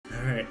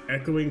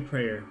Echoing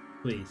prayer,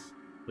 please,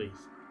 please.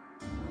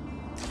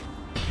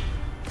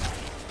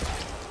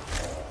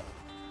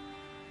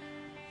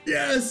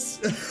 Yes!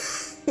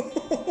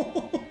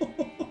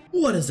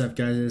 What is up,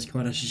 guys? It's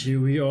counterattack here.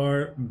 We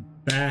are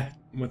back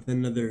with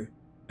another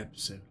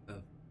episode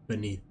of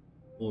Beneath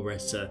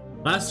Oresa.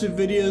 Last two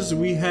videos,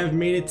 we have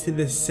made it to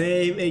the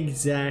same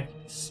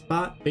exact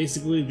spot.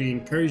 Basically, the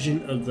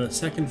incursion of the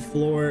second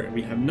floor.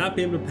 We have not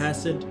been able to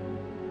pass it.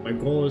 My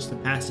goal is to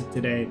pass it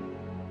today.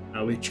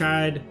 We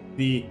tried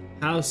the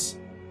house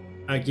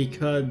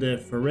Agika de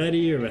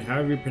Ferretti, or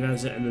however you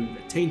pronounce it, and then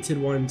the tainted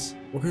ones.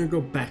 We're gonna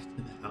go back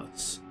to the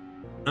house.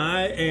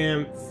 I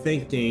am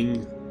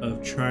thinking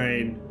of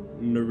trying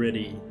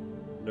Nereide.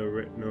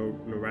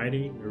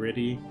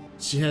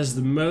 She has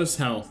the most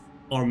health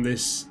on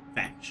this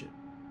faction,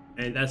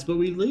 and that's what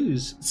we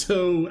lose.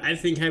 So I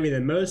think having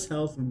the most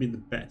health would be the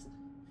best.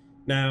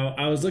 Now,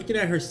 I was looking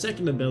at her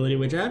second ability,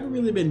 which I haven't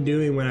really been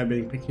doing when I've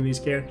been picking these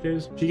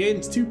characters. She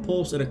gains 2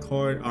 pulse and a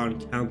card on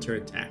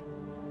counterattack.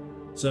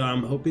 So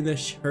I'm hoping that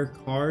her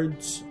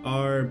cards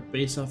are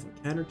based off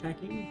of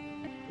counterattacking.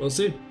 We'll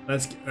see.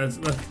 Let's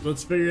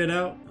figure it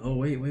out. Oh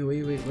wait,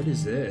 what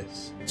is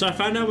this? So I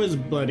found out it was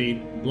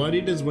bloodied.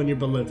 Bloodied is when you're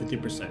below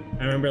 50%.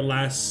 I remember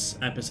last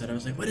episode I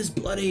was like, what is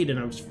bloodied? And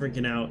I was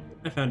freaking out.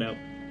 I found out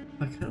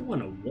I kind of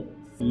want a wolf.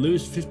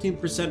 Lose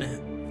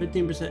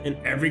 15% in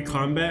every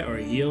combat or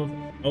heal.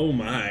 Oh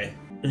my.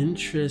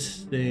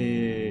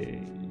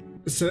 Interesting.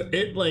 So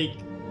it like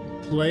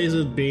plays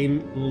with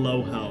being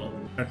low health.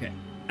 Okay,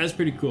 that's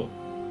pretty cool.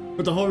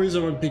 But the whole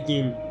reason I'm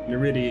picking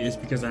Nereide is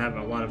because I have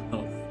a lot of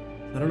health.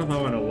 I don't know if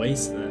I want to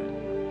waste that.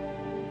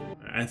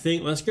 I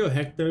think let's go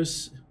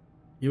Hectos.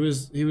 He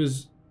was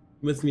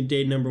with me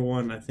day number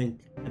 1. I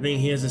think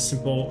he has a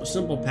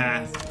simple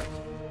path.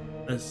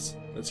 Let's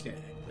get Hectos.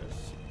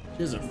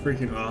 She has a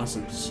freaking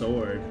awesome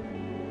sword.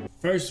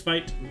 First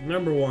fight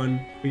number 1.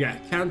 We got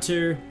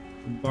counter,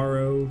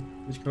 borrow.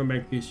 Just come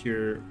back because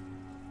you're.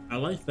 I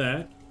like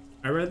that.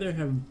 I'd rather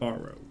have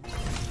borrow.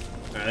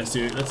 Alright, let's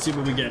do it. Let's see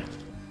what we get.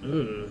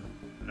 Ugh.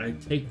 I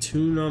take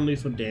 2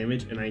 non-lethal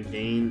damage and I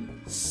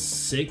gain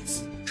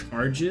 6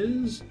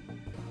 charges.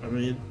 I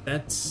mean,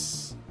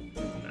 that's.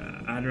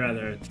 I'd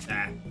rather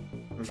attack.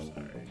 I'm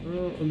sorry.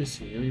 Oh, let me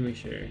see. Let me make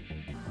sure.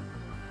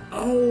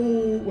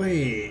 Oh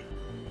wait,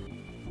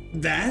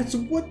 that's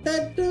what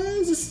that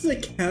does. This is a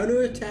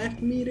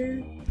counterattack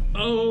meter.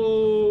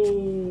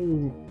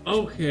 Oh,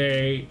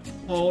 okay.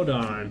 Hold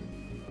on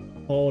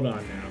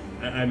now.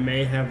 I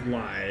may have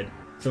lied.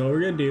 So what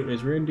we're gonna do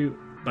is we're gonna do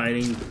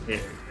biting the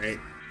pig, right?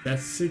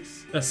 That's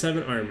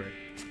 7 armor.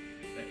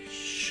 That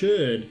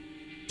should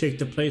take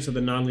the place of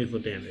the non-lethal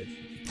damage.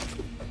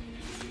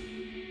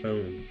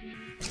 Boom.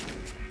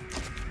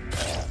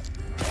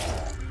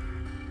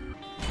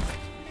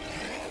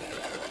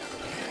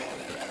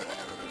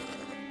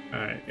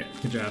 Alright, yeah,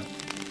 good job.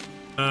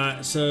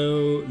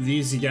 So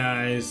these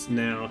guys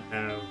now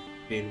have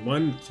gained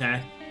 1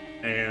 attack,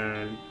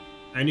 and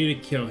I need to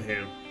kill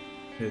him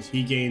because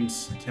he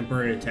gains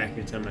temporary attack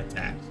every time I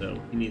attack, so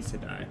he needs to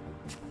die.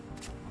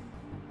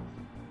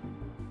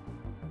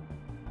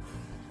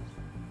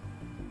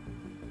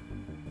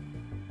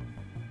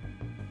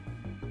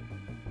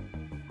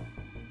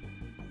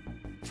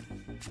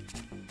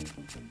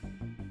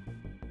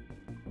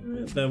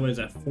 That was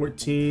at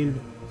 14,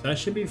 so that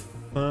should be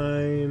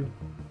fine.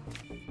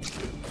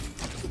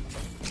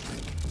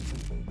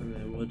 And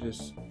then we'll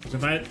just,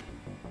 if I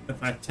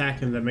attack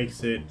him, that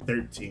makes it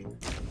 13.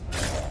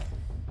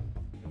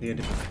 The end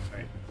of it,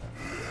 right?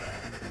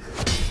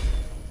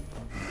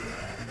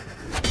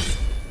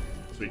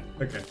 Sweet.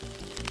 Okay.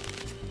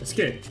 That's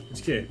good.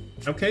 That's good.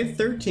 Okay,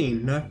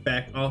 13.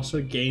 Knockback.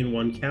 Also gain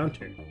 1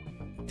 counter.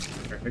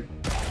 Perfect.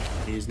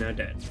 He's now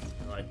dead.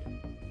 I like it.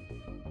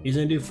 He's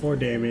gonna do 4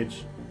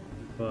 damage.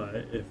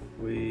 But if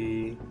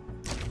we...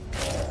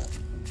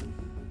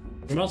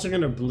 I'm also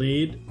gonna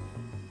bleed,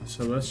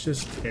 so let's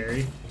just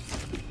carry.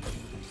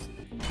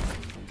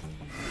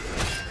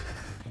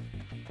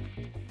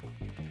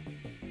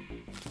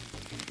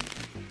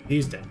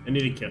 He's dead. I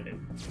need to kill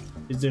him.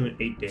 He's doing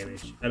 8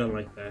 damage. I don't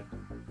like that.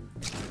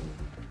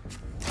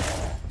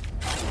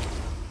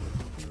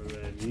 And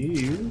then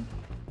you...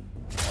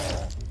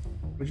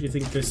 What do you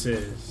think this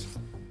is?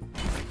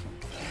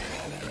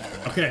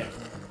 Okay.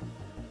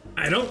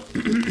 I don't.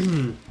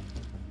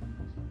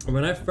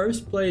 When I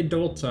first played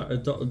Doltar, I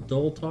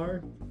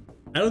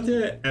don't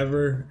think I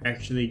ever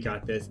actually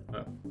got this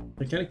up.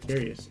 I'm kind of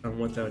curious on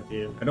what that would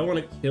do. I don't want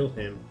to kill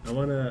him. I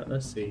want to.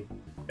 Let's see.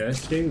 Yeah,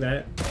 let's do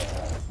that.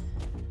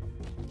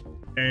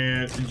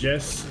 And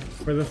just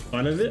for the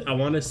fun of it, I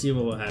want to see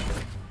what will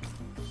happen.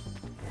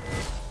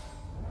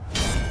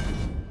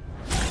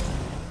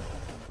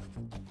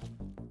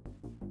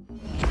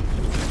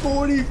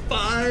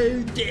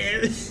 $45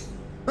 damage.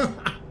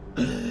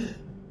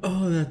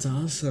 Oh, that's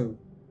awesome.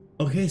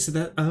 Okay, so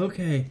that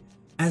okay.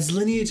 As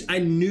lineage, I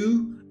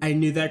knew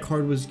that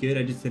card was good.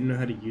 I just didn't know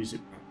how to use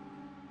it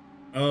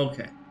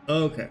properly.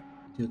 Okay.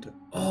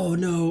 Oh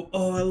no.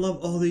 Oh, I love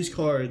all these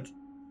cards.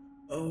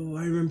 Oh,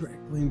 I remember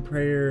Echoing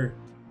Prayer.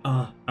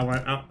 I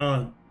want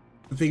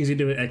The things you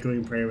do with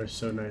Echoing Prayer was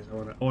so nice. I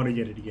wanna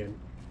get it again.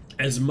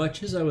 As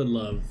much as I would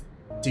love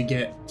to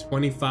get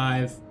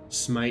 25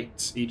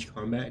 smites each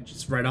combat,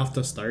 just right off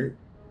the start,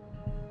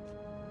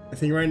 I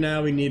think right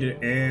now we need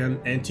an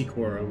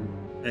antiquorum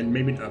and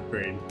maybe an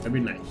upgrade. That'd be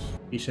nice.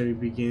 Each time you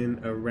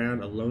begin a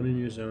round alone in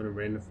your zone, a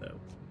random foe.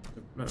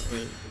 Not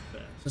really the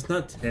best. It's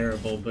not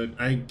terrible, but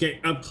I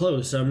get up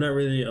close, so I'm not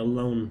really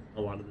alone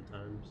a lot of the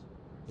times.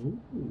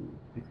 Ooh,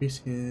 decrease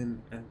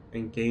hand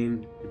and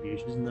gain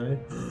distributions. Nice.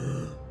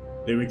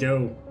 There we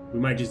go. We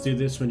might just do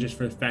this one just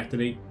for the fact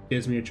that it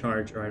gives me a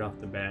charge right off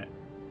the bat.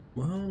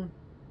 Well,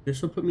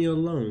 this will put me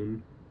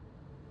alone.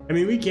 I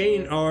mean, we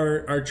gain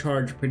our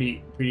charge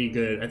pretty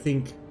good. I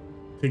think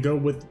to go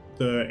with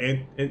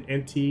the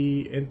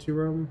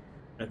anti-room,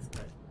 let's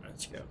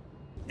go.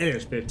 And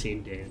it's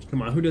 15 damage.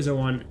 Come on, who doesn't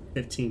want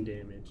 15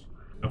 damage?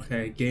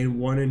 Okay, gain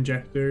 1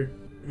 injector.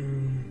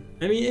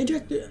 I mean,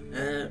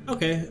 injector.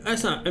 Okay,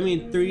 that's not. I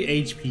mean,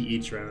 3 HP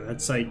each round.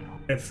 That's like,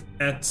 if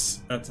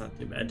that's not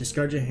too bad.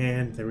 Discard your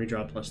hand, then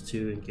redraw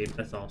 +2 and gain.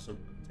 That's awesome.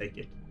 Take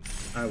it.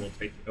 I will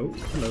take it. Oh,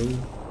 hello.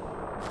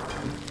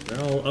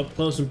 Well, up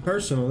close and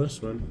personal,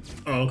 this one.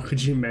 Oh,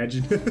 could you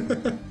imagine?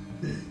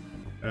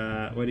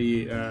 What do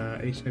you,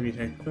 each time you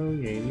attack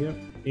phone game, yep.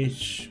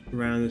 Each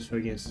round this foe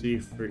gains 3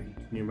 for each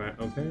nearby,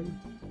 okay.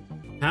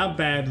 How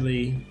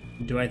badly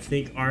do I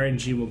think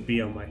RNG will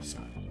be on my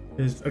side?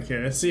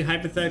 Okay, let's see,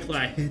 hypothetically,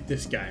 I hit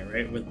this guy,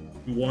 right, with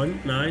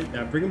 1, 9,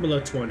 now bring him below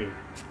 20.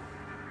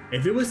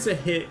 If it was to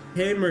hit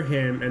him or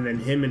him, and then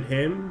him and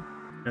him,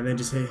 and then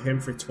just hit him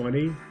for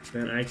 20,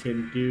 then I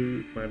can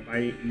do my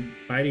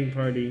biting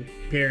party,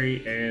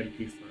 parry, and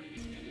be fine.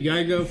 You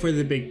gotta go for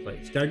the big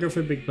plays. Gotta go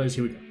for the big plays.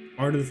 Here we go.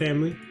 Art of the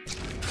family.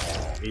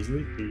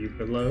 Easily. Do you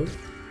below?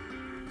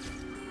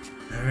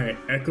 Alright,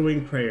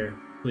 Echoing Prayer.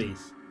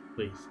 Please.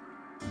 Please.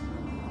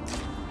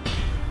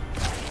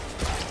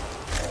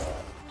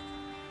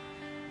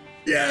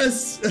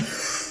 Yes!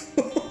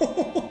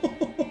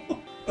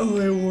 Oh,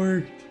 it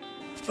worked.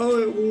 Oh,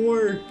 it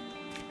worked.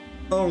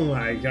 Oh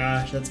my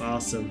gosh, that's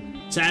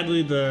awesome.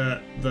 Sadly,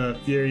 the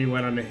Fury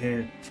went on the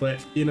hand,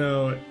 but you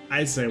know,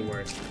 I say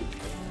worth.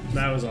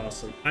 That was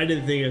awesome. I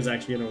didn't think it was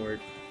actually gonna work.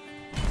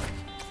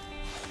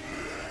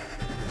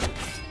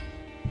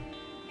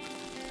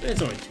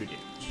 It's only 2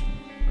 damage.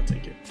 I'll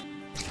take it.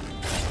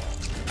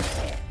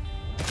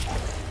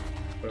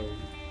 Boom.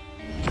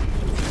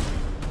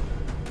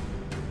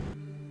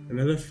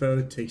 Another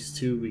foe takes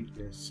 2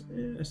 weakness.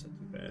 That's not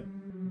too bad.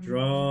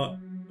 Draw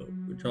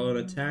an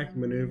attack,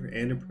 maneuver,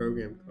 and a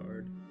program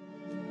card.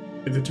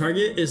 If the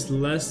target is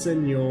less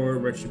than your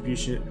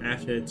retribution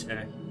after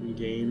attack, you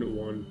gain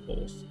 1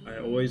 pulse. I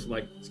always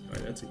like this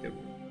card. That's a good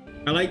one.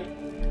 I like,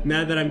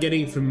 now that I'm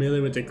getting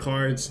familiar with the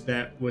cards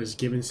that was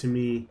given to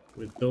me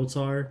with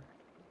Biltar,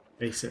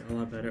 makes it a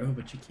lot better. Oh,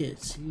 but you can't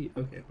see.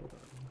 Okay, hold on.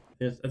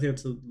 I think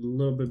it's a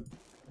little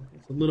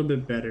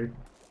bit better.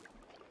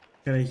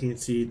 Kind of, you can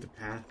see the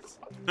paths.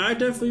 I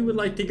definitely would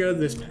like to go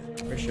this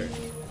path for sure.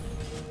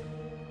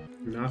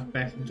 Knock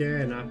back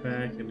again, knock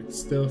back, and it's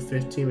still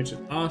 15, which is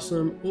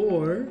awesome.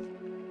 Or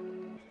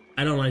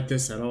I don't like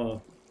this at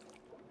all.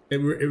 It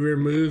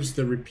removes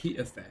the repeat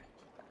effect.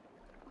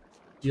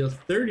 Deal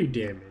 30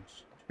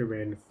 damage to a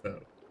random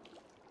foe,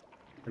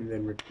 and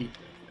then repeat the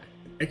effect.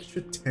 An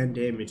extra 10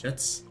 damage.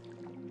 That's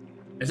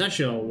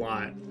actually a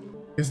lot.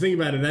 Because think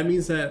about it. That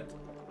means that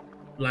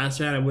last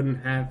round I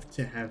wouldn't have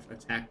to have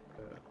attacked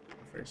the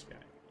first guy.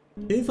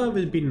 85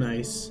 would be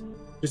nice.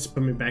 Just to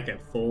put me back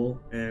at full,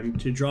 and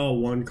to draw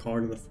 1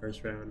 card in the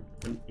first round,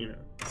 and, you know,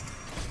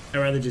 I'd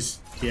rather just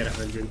be at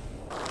 100.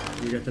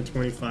 You got the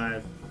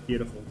 25,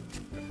 beautiful.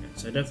 Okay,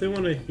 so I definitely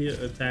want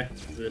to attack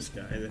this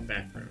guy in the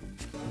background.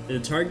 The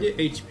target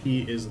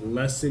HP is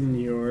less than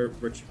your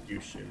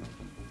retribution.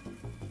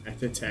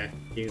 After attack,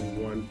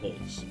 gain 1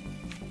 pulse.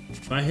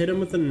 If I hit him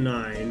with a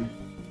 9,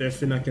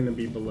 definitely not going to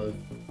be below.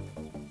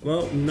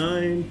 Well,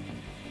 9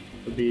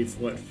 would be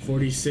what,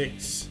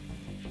 46,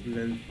 and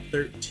then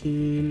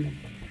 13.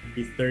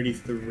 Be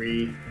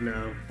 33.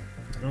 No,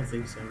 I don't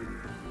think so.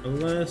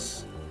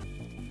 Unless,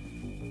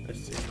 let's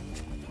see.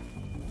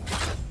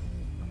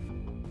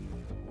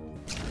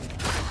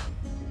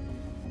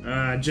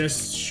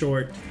 Just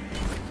short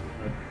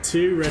of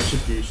 2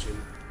 retribution.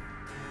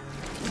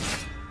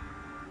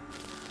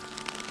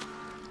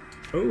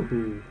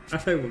 Oh, I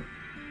thought.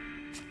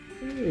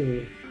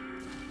 Oh.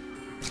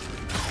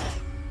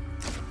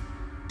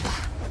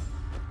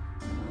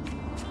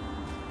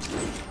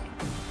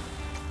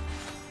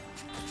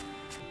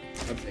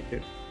 I'll take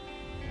it.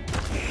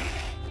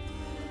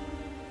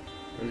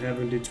 And have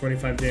him do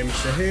 25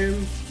 damage to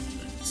him.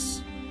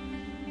 Nice.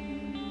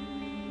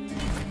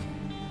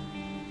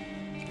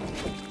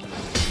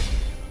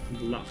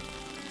 Block.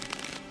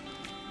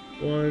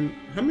 1.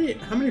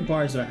 How many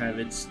bars do I have?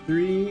 It's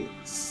 3,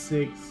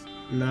 6,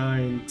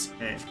 9,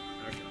 10. Okay.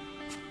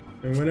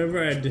 And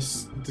whenever I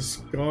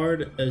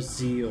discard a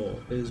zeal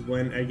is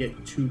when I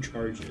get 2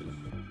 charges.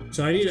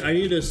 So I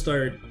need to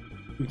start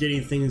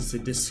getting things to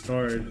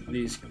discard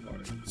these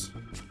cards.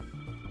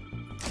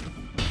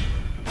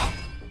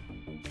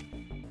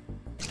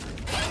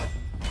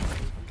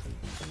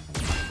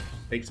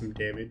 take some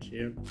damage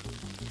here.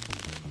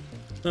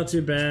 Not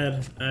too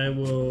bad. I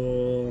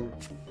will.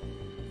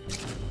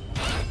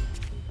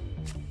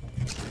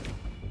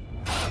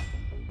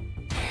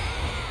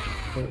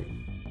 Oh.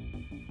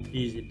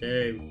 Easy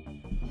day.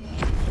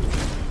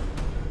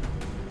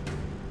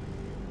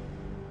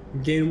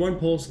 Gain 1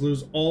 pulse,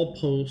 lose all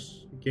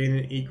pulse, gain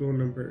an equal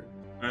number.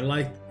 I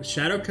like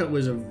Shadow Cut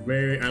was a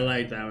very I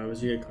like that one. It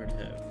was a good card to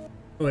have.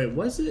 Oh wait,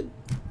 was it?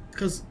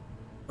 Because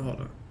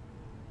hold on.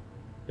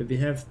 If you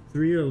have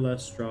 3 or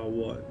less, draw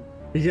 1.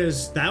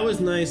 Because that was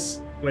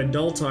nice with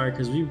Dultar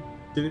because we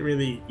didn't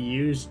really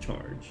use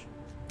charge.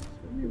 So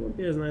maybe it won't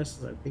be as nice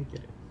as I think it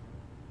is.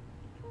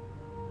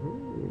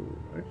 Ooh,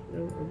 actually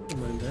I wouldn't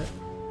mind that.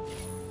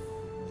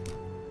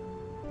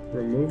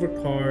 Remove a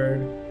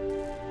card.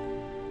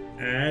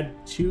 Add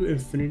 2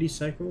 infinity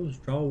cycles.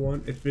 Draw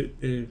 1 if it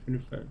is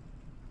infinite.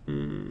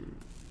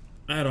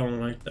 I don't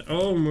like that.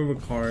 Oh, remove a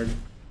card.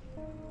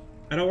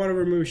 I don't want to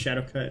remove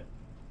Shadow Cut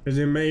because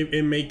it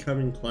may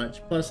come in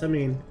clutch. Plus, I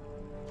mean,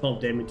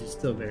 12 damage is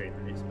still very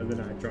nice. But then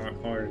I draw a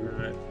card or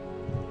not.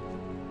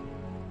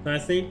 So I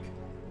think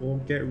we'll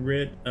get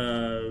rid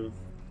of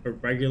a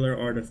regular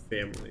Art of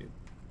Family.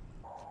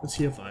 Let's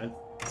heal 5.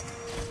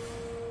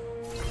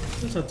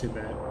 That's not too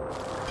bad.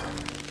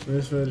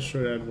 This will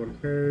destroy, add 1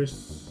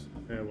 curse,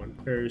 add 1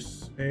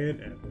 curse,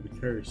 and add 1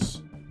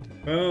 curse.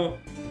 Well,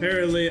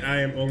 apparently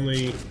I am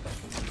only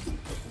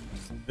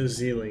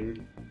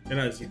zealing, and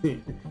not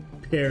zealing,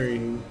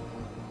 parrying.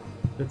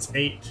 That's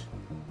 8,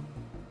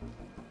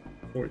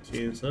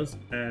 14. So let's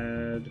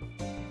add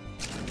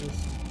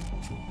this.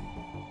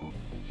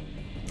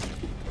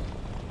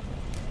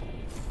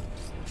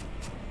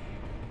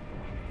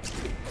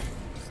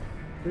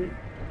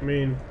 I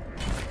mean,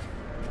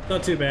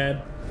 not too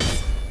bad.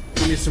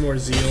 Give me some more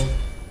zeal.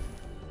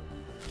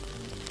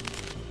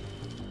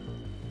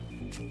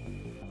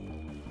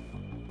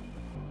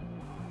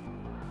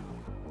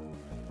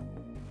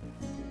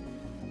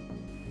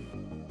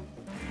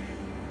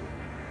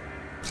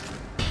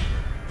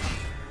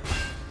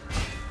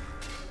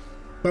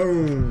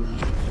 Boom.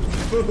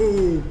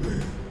 Boom.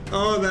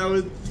 Oh, that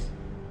was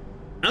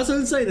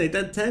insane. Like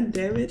that 10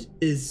 damage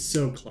is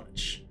so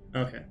clutch.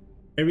 Okay.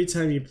 Every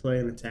time you play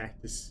an attack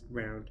this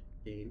round,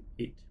 gain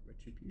 8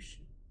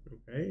 retribution.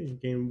 Okay.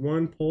 Gain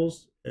 1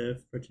 pulse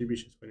if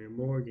retribution is 20 or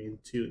more. Gain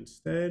 2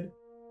 instead.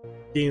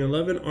 Gain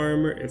 11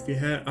 armor if you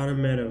had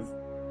automatic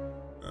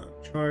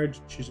charge.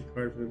 Choose a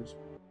card for this.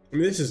 I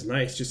mean, this is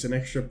nice. Just an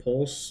extra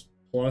pulse.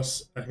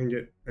 Plus, I can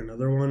get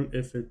another one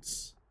if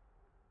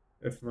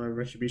my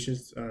retribution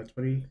is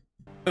 20.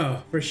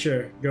 Oh, for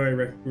sure. Go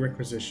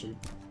requisition.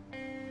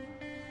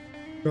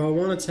 Draw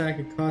 1 attack.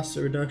 It costs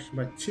a reduction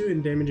by 2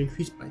 and damage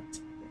increased by 10.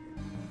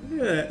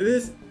 Yeah,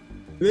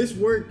 this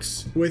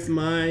works with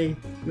my.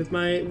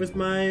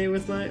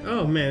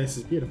 Oh man, this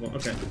is beautiful.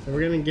 Okay, so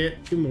we're gonna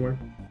get 2 more,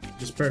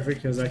 which is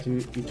perfect because I can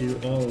do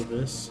all of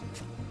this,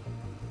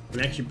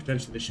 and actually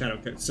potentially the Shadow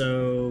Cut.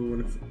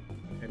 So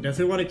I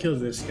definitely want to kill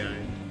this guy.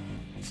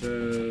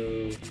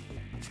 So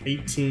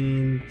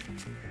 18,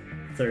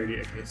 30.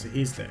 Okay, so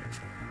he's there.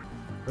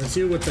 Let's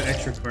see what the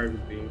extra card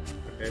would be.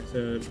 Okay,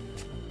 so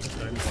that's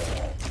fine.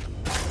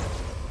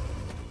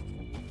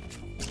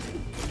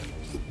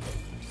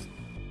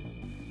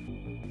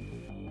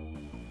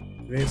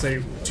 I think it's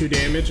like 2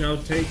 damage I'll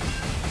take.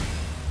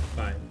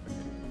 Fine. Okay.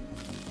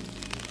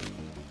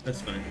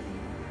 That's fine.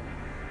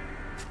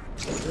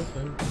 That's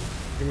fine.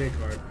 Give me a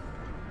card.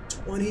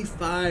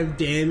 25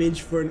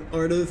 damage for an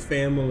Art of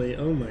Family.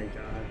 Oh my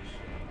gosh.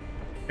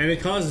 And it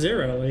costs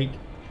 0. Like,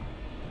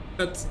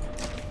 that's.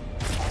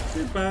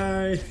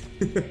 Goodbye.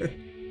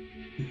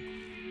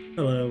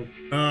 Hello.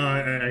 Oh,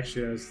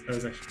 actually, that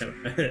was actually kind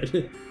of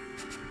bad.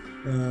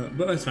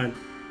 But that's fine.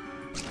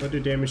 I'll do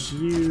damage to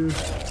you.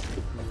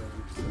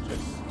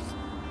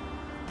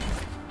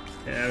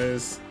 Yeah, it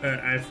was.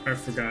 I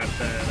forgot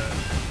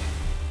that.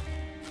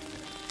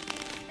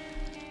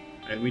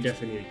 We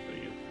definitely need to kill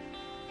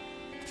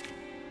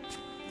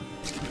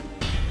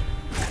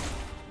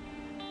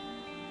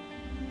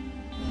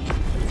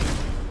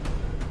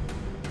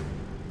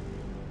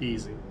you.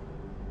 Easy.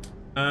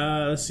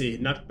 Let's see.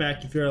 Knock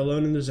back if you're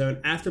alone in the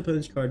zone. After playing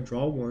this card,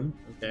 draw 1.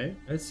 Okay,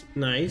 that's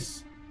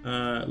nice.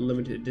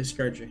 Limited.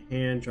 Discard your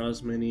hand. Draw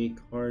as many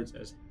cards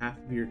as half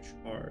of your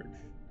charge.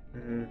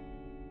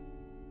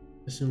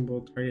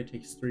 Assumable target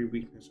takes 3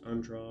 weakness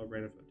on draw.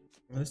 Random.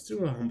 Let's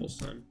do a Humble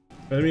Sun.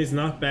 But I mean, it's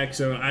knocked back,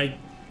 so I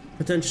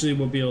potentially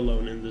will be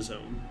alone in the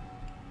zone.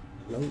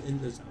 Alone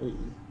in the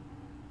zone.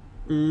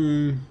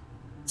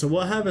 So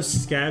we'll have a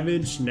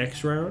Scavenge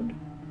next round.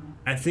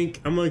 I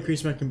think I'm gonna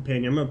increase my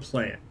companion. I'm gonna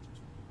plant,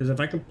 because if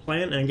I can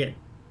plant and get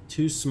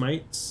 2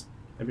 smites,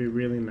 that'd be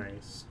really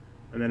nice.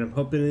 And then I'm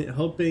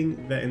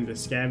hoping that in the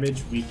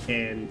Scavenge we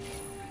can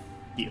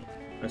heal.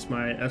 That's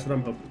what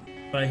I'm hoping.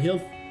 If I heal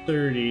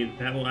 30,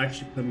 that will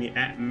actually put me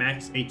at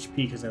max HP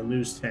because I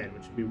lose 10,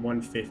 which would be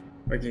 150.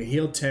 Okay,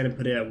 heal 10 and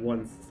put it at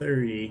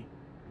 130,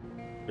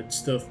 but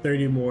still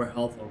 30 more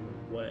health on the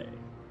way.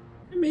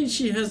 I mean,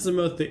 she has the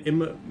most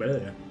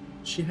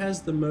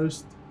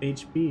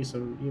HP, so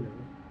you know.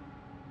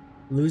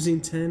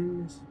 Losing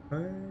 10 is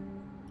fine.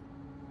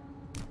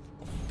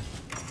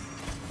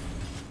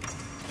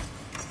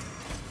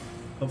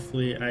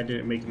 Hopefully I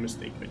didn't make a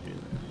mistake by doing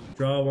that.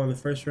 Draw 1 the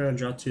first round,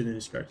 draw 2, then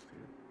discard 2.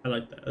 I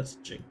like that. That's a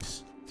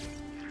jinx.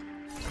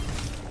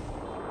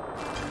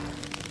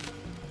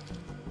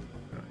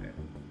 Okay.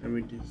 And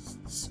we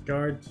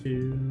discard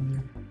 2.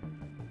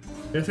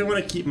 Definitely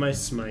want to keep my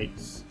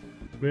smites.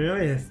 We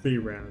only have 3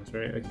 rounds,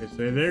 right? Okay, so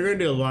they're going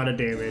to do a lot of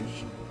damage.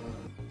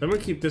 So I'm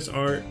going to keep this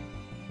art.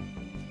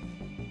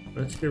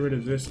 Let's get rid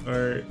of this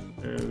art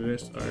and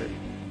this art.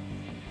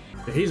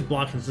 So he's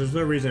blocking, so there's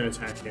no reason to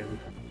attack him.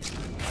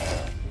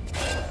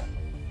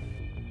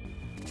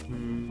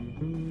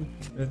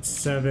 That's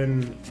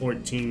 7,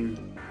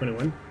 14,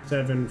 21.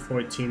 7,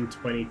 14,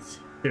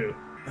 22.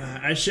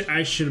 I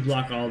should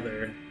block all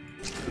there.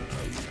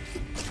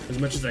 As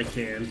much as I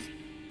can.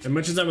 As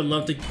much as I would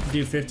love to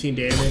do 15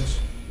 damage.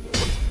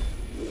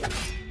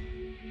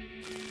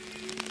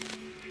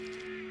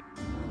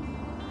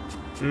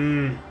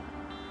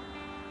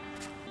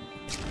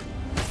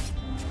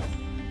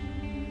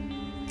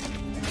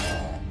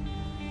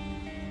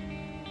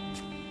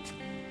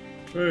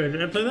 Wait,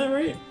 did I play that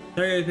right?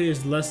 Target AP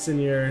is less than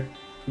your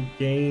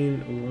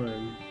gain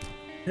 1.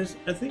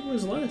 I think it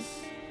was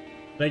less.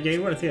 Did I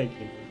gain 1? I think I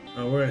gained 1.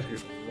 Oh, we're gonna do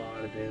a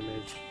lot of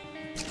damage.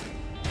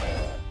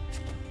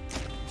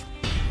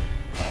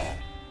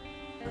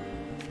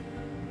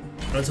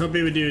 I was hoping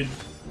we would do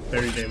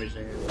 30 damage to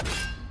him.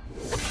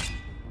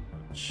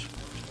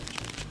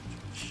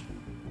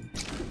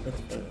 That's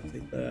fine, I'll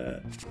take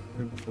that.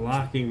 I'm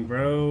blocking,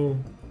 bro.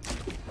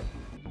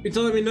 You're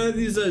telling me none of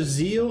these are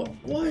Zeal?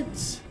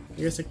 What?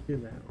 I guess I can do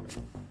that one.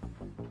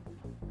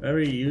 I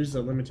already used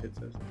the limited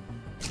system.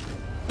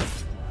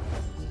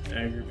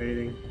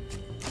 Aggravating.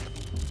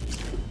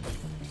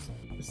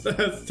 I still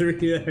have 3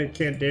 that I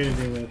can't do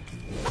anything with.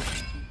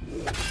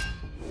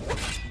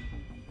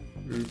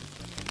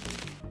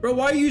 Bro,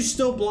 why are you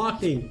still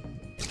blocking?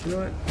 You know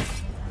what?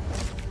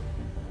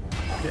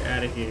 Get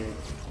out of here.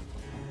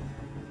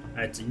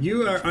 Alright, so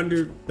you are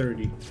under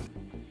 30.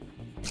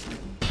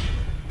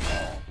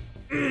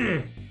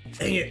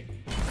 Dang it.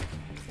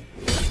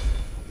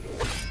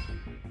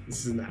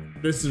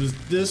 This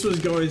was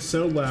going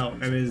so well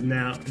and is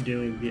now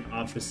doing the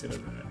opposite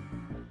of that.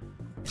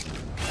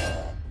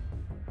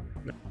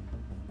 No.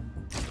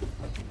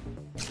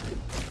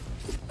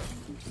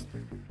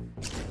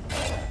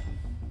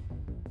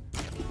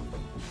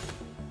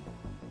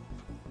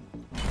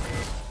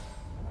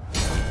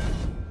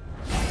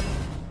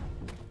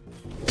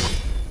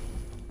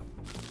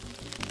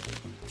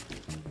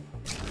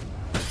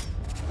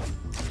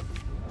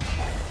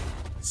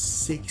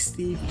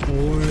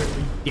 64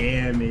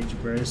 damage,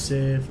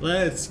 brosive.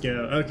 Let's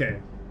go. Okay.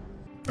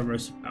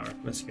 Erosive power.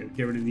 Let's go.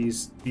 Get rid of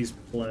these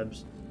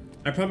plebs.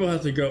 I probably will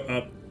have to go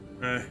up.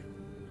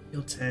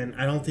 Heal 10.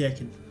 I don't think I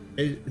can.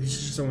 He's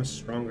just so much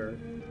stronger.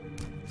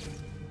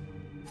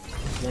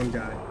 One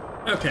guy.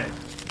 Okay.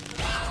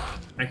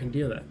 I can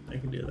deal that. I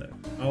can deal that.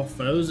 All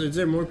foes. Is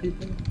there more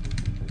people?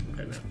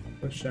 Okay, no.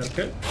 Let's shadow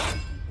cut.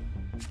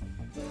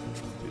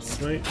 Do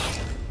smite.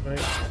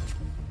 Smite.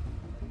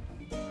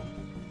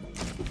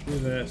 Do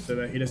that so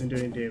that he doesn't do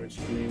any damage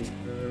to me.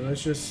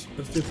 Let's do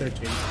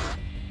 13.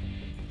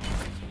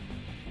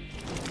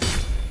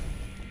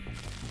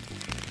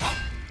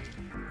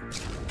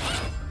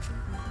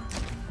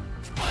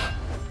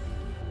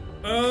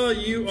 Oh,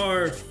 you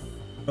are.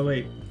 Oh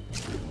wait.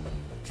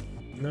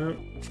 No,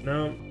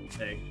 no.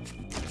 Dang.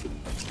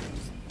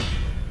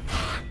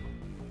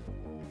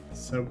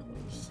 So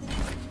close.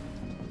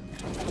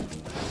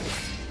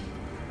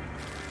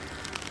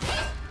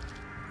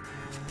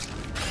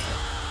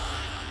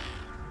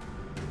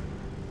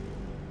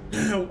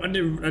 I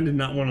did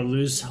not want to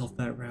lose health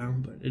that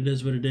round, but it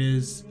is what it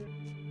is.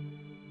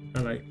 I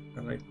like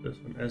this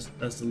one as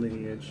the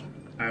lineage.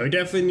 Alright, we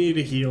definitely need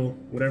to heal.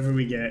 Whatever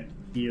we get,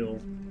 heal.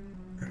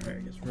 Alright, I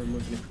guess we're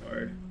removing a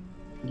card.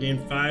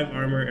 Gain 5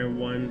 armor and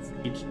 1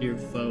 for each dear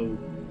foe.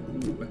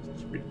 Ooh,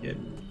 that's pretty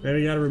good. Now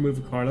we gotta remove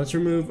a card. Let's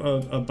remove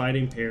a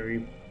biting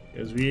parry,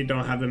 because we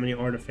don't have that many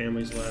Art of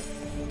Families left.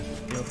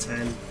 Heal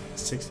 10,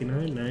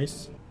 69,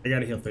 nice. I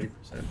gotta heal 30%.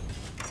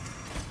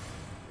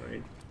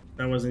 Right.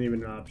 That wasn't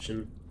even an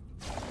option.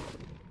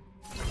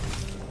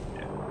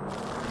 Yeah.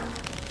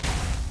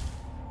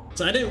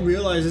 So I didn't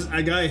realize this.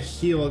 I got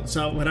healed.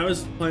 So when I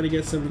was playing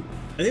against him,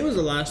 I think it was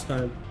the last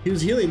time, he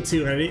was healing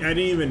too. I didn't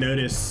even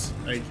notice,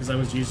 like, because I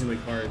was using the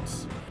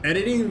cards.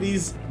 Editing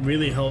these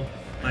really helped,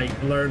 like,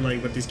 learn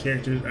like what these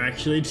characters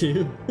actually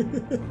do.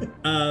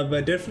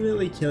 But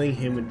definitely killing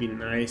him would be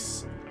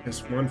nice.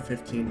 Just 1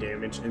 15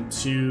 damage and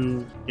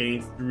 2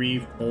 getting 3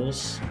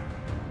 pulse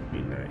would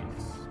be nice.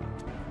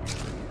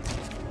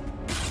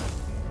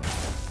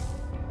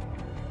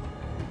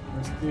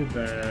 Let's do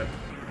that.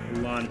 A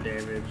lot of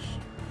damage.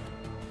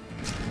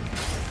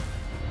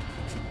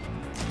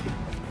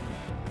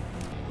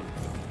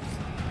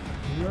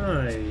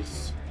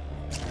 Nice.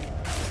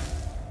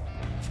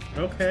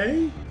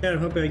 Okay. Kind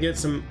of hoping I get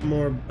some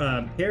more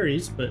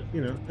parries, but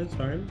you know, that's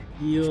fine.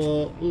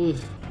 Heal.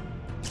 Oof.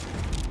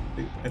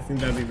 I think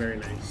that'd be very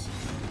nice.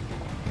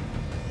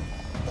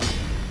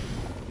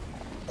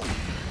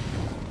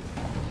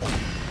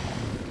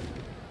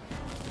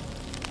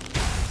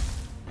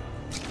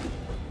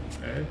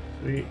 Okay,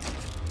 sweet.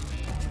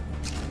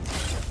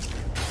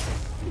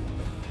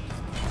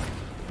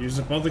 Use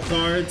up all the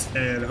cards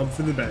and hope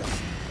for the best.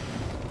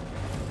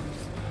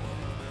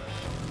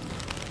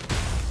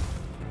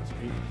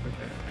 Sweet.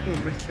 Okay. Oh,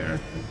 my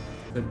character.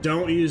 So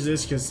don't use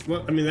this because,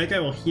 well, I mean, that guy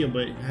will heal,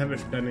 but I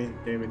haven't done any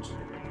damage to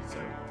him. So,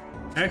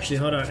 actually,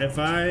 hold on. If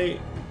I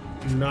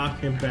knock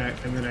him back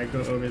and then I go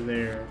over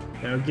there,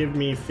 that'll give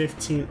me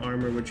 15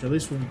 armor, which at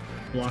least will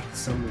block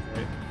some of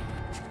it.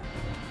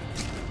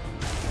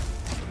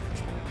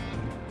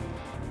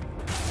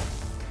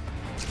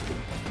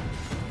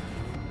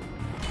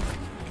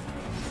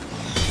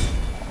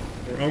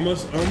 We're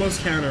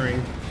almost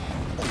countering.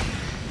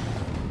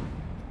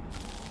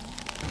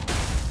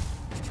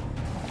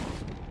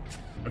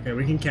 Okay,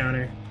 we can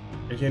counter.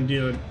 I can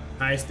do the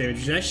highest damage,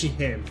 which is actually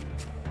him.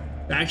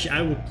 Actually,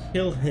 I will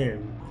kill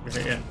him.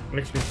 Okay, yeah.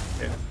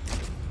 Yeah.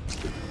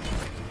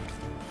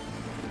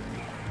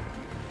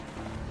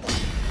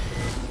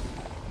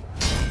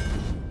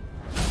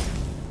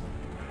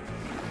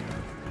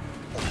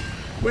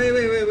 Wait,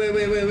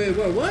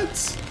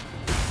 what?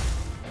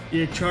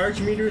 Your charge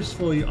meter is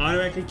full. You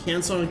automatically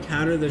cancel and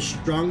counter the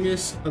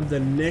strongest of the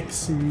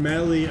next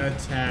melee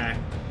attack.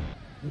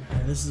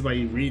 Okay, this is why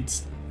you read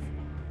stuff.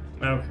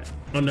 Okay.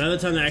 Another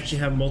time I actually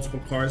have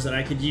multiple cards that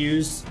I could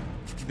use.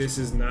 This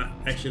is not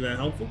actually that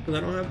helpful because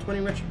I don't have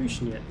 20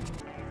 retribution yet.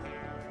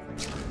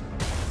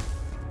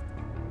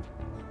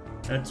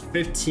 That's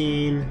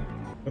 15.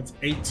 That's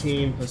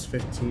 18 plus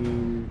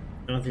 15.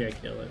 I don't think I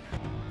kill it.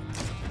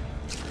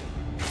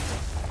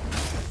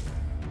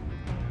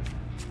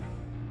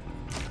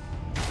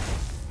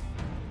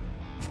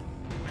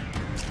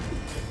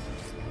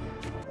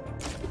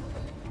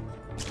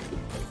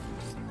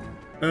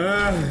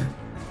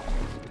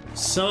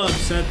 So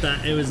upset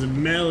that it was a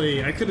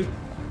melee. I could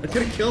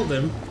have killed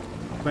him.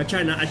 But I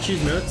tried not. I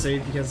choose not to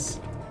save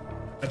because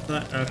I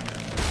thought. Okay,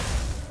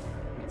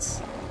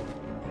 it's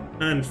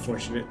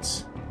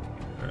unfortunate.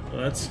 Alright,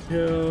 well, let's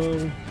kill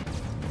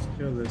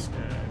this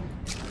guy.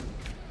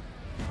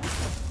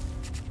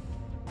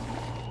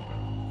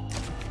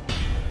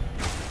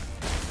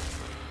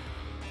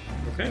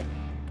 Okay,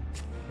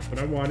 that's what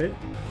I wanted.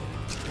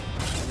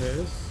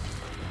 This.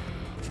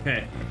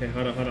 Okay,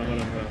 hold on.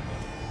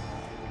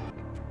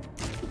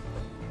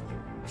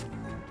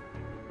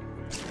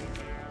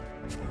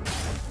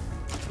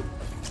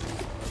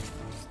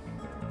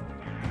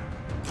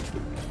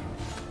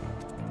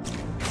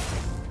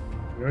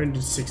 We're going to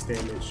do 6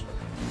 damage.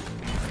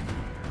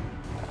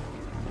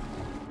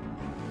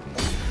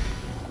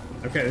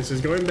 Okay, this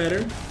is going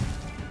better.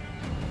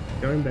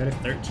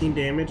 13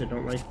 damage. I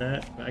don't like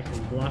that, but I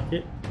can block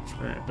it.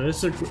 Alright, but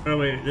this is. Oh,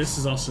 wait, this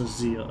is also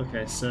Zeal.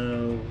 Okay,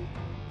 so.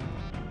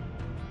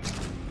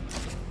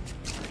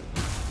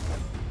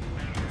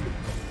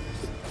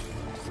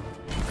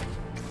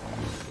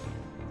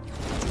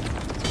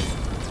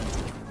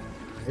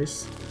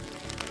 Nice.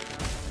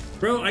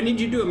 Bro, I need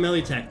you to do a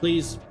melee attack,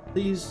 please.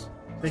 Please.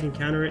 I can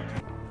counter it.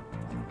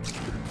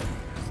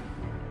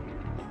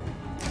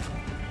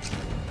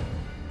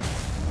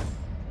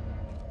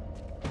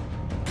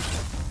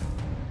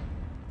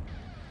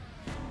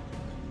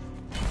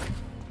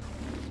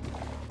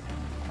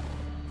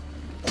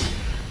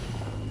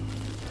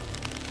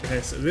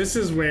 Okay, so this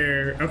is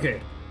where,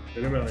 okay,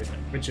 no melee attack,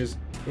 which is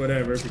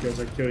whatever because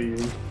I kill you.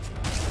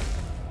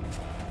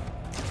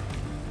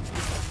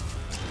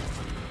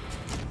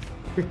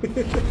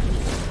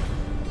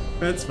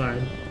 That's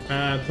fine.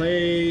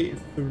 Play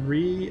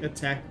 3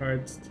 attack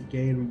cards to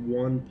gain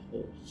 1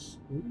 pulse.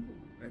 Ooh,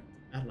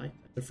 I like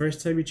that. The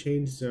first time you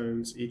change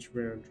zones, each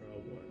round draw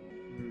 1.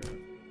 No,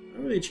 I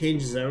don't really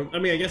change zone. I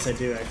mean, I guess I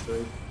do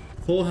actually.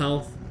 Full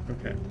health.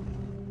 Okay,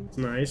 it's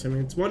nice. I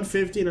mean, it's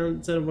 150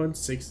 instead of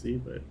 160,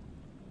 but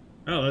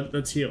oh,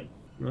 let's heal.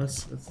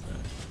 Let's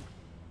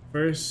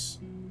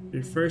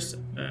your first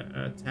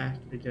attack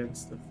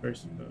against the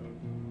first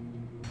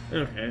foe.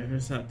 Okay,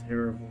 it's not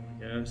terrible,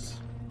 I guess.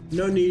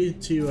 No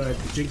need to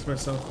jinx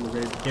myself from the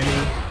very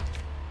beginning.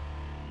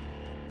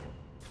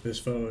 This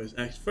foe is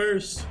act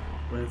first.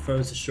 When a foe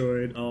is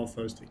destroyed, all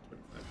foes take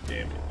 25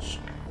 damage.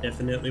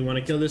 Definitely want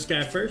to kill this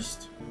guy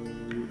first.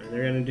 And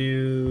they're gonna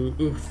do.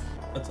 Oof,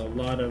 that's a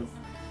lot of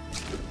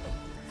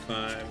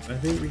 5. I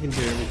think we can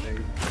do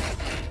everything.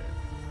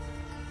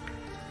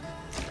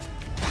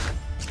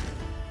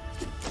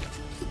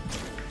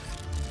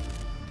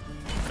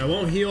 I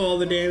won't heal all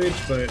the damage,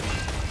 but.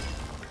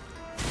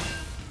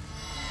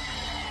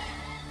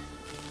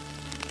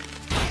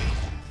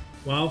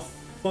 While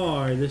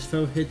far, this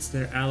foe hits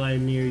their ally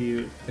near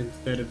you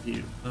instead of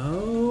you.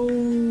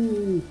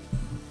 Oh!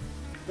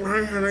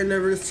 Why have I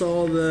never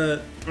saw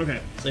that? Okay,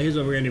 so here's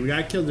what we're gonna do. We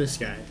gotta kill this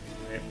guy.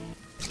 Right?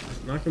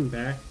 Just knock him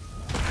back.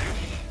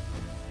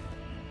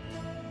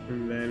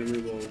 And then we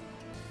will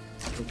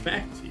go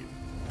back to you.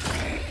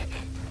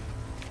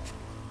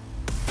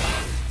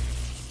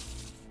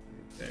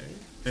 Okay.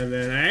 And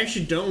then I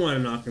actually don't want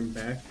to knock him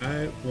back.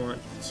 I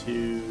want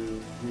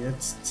to.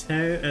 That's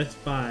 10. That's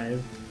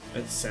 5.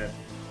 That's 7.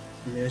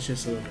 I mean, that's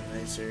just a little bit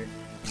nicer.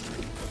 I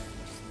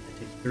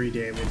take 3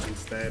 damage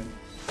instead.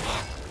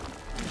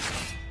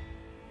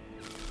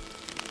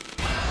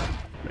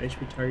 My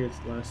HP target's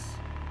less.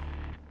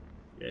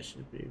 Yeah, it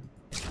should be.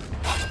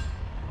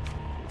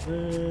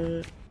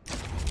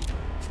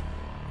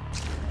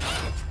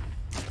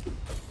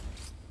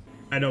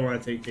 I don't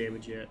want to take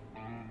damage yet.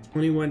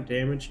 21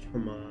 damage?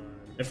 Come on.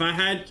 If I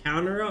had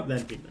counter up,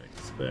 that'd be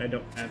nice, but I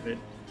don't have it.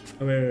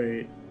 Oh,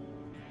 wait.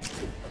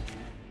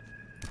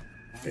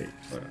 Wait,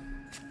 hold on.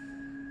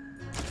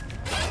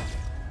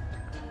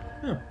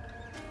 Oh,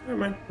 never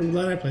mind. I'm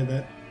glad I played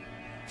that.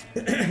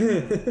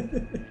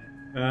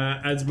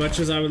 As much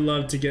as I would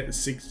love to get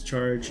 6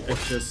 charge,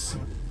 it's just,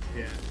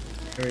 yeah,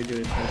 already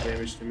doing a ton of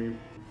damage to me.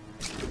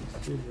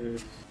 Let's do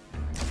this.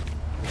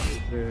 Let's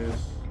do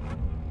this.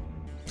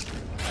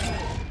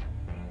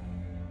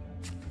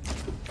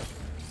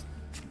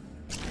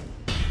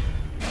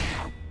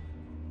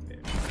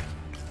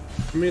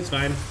 I mean, it's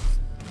fine.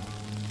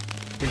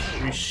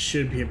 We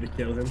should be able to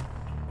kill him.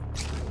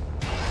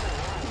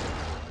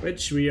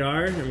 Which we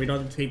are, and we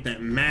don't have to take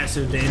that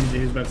massive damage that he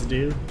was about to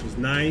do, which is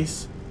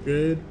nice.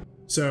 Good.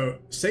 So,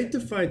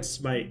 Sanctified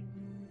Smite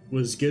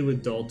was good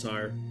with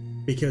Doltar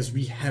because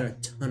we had a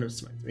ton of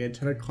smites. We had a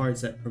ton of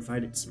cards that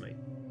provided smite.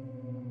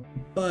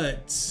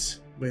 But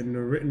with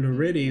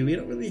Nereide, we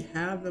don't really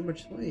have that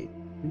much smite.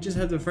 We just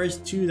have the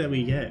first 2 that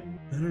we get.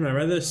 I don't know, I'd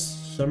rather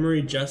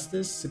Summary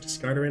Justice to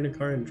discard a random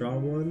card and draw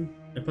 1.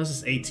 And plus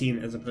it's 18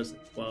 as opposed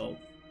to 12.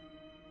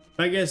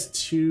 I guess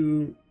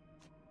 2.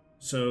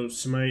 So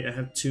Smite, I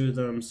have 2 of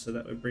them, so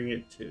that would bring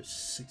it to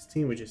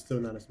 16, which is still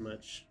not as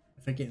much.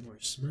 If I get more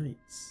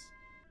Smites.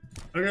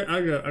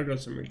 I'll go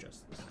Summary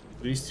Justice.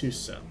 These 2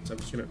 sell, so I'm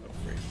just gonna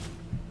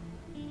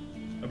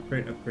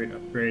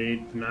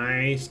upgrade.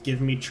 Nice. Give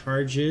me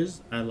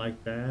charges. I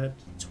like that.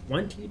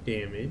 20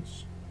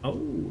 damage.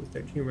 Oh,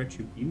 13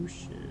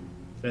 retribution.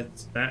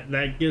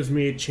 That gives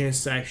me a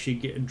chance to actually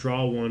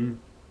draw 1.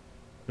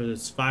 Because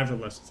it's 5 or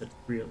less instead of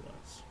 3 or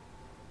less.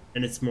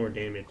 And it's more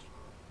damage.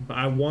 But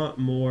I want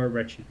more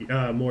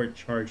more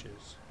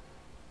charges.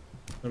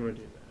 I'm gonna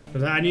do that.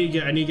 Because I need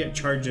to get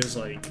charges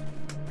like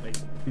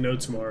no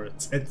tomorrow.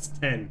 It's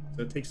 10,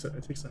 so it takes a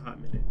hot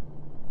minute.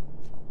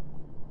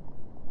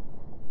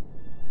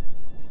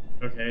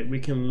 Okay, we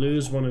can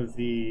lose one of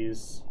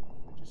these,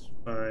 which is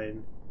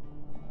fine.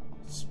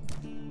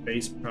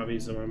 Space probably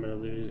is the one I'm gonna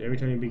lose. Every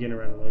time you begin a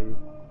round alone.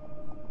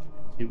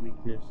 2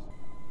 weakness.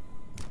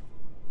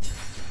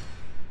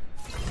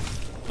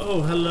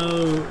 Oh,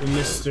 hello,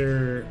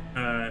 Mr.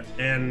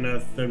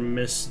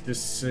 Anathemis.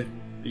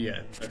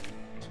 Yeah.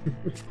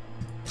 Okay.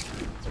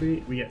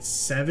 3. We got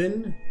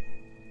 7.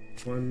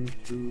 1,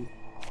 2,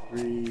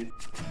 3.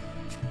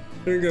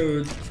 There we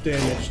go.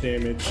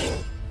 Damage.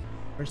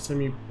 First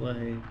time you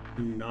play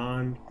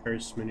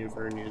non-curse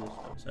maneuver near this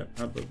house, I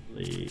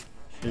probably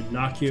should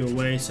knock you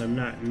away so I'm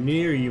not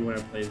near you when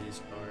I play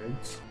these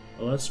cards.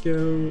 Well, let's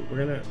go.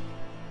 We're gonna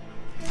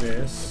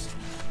this.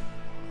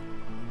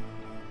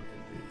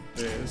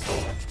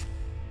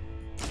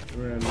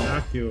 We're gonna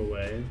knock you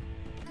away.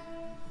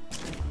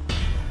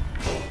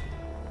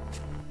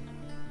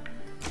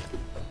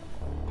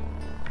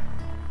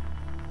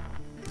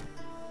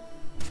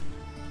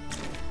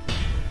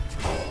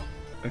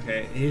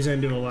 Okay, he's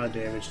gonna do a lot of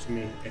damage to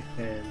me,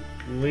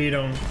 and we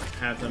don't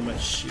have that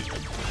much shield.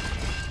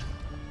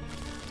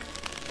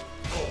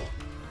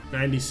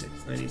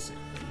 96.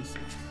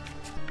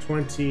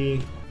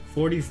 20,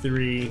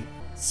 43,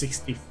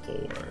 64.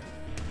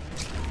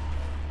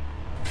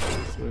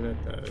 Let's see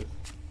what that does.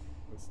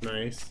 That's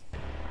nice.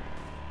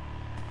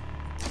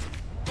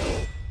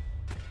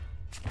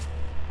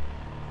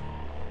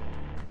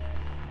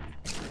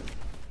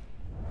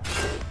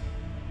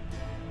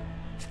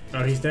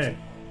 Oh, he's dead.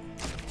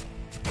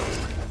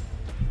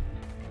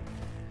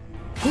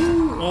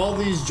 Woo, all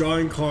these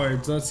drawing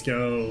cards, let's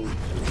go.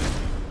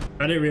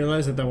 I didn't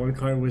realize that one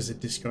card was a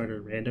discard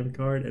or random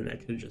card, and that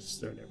could have just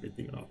thrown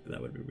everything off, and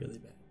that would be really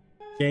bad.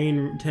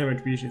 Gain 10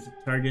 retribution if the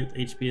target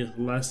HP is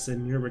less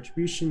than your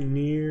retribution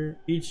near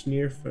each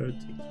near foe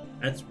takes.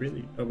 That's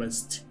really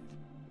almost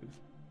 2.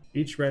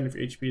 Each round if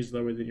your HP is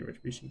lower than your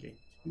retribution, gain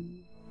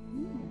 2.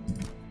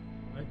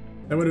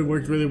 That would have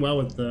worked really well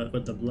with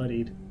the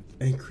bloodied.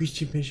 Increase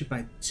championship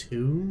by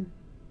 2?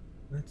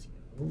 Let's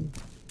go.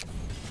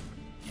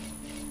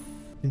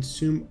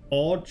 Consume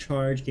all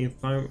charge, gain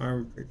 5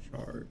 armor per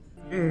charge.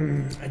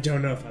 I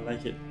don't know if I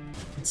like it.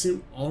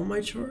 Consume all my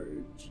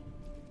charge?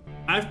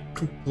 I've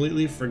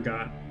completely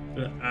forgot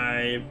that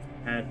I've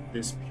had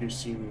this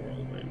piercing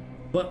whirlwind.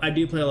 But I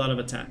do play a lot of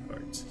attack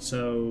cards,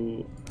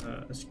 so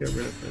let's get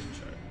rid of first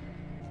charge.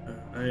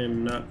 I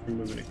am not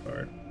removing a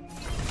card.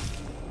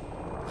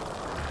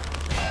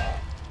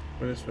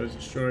 When it's supposed to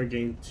destroy,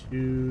 gain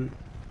 2.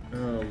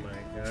 Oh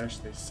my gosh,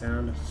 they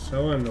sound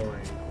so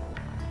annoying.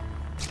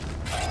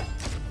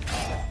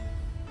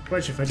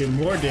 Watch if I do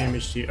more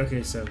damage to you.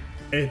 Okay, so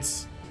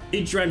it's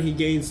each round he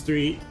gains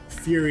 3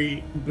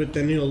 fury, but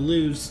then he'll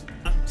lose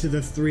to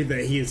the 3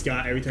 that he's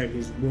got every time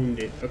he's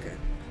wounded. Okay.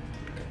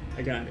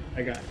 I got it.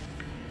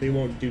 They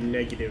won't do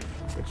negative,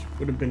 which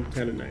would have been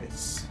kind of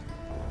nice.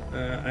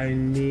 I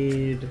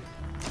need...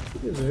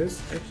 What is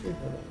this? Actually,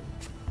 hold on.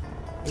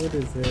 What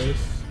is this?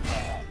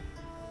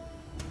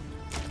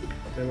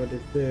 Then what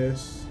is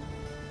this?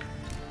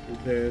 What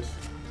is this?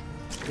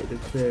 What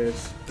is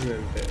this? And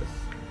then this.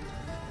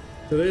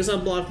 So there's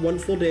unblocked 1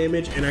 full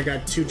damage, and I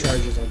got 2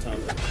 charges on top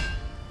of it.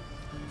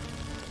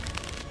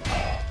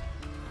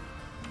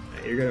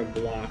 Right, you're gonna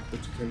block,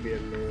 which is gonna be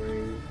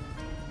annoying.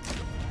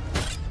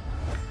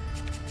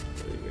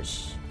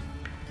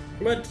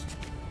 But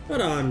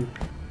hold on.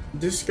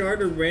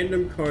 Discard a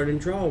random card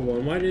and draw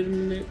 1. Why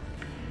didn't it?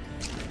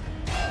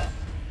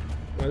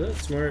 Well,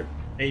 that's smart.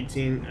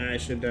 18. I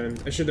should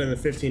have done the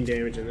 15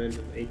 damage and then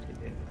the 18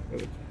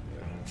 damage.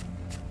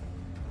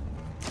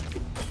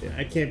 Yeah,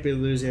 I can't be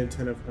losing a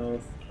ton of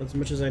health as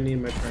much as I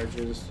need my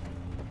charges.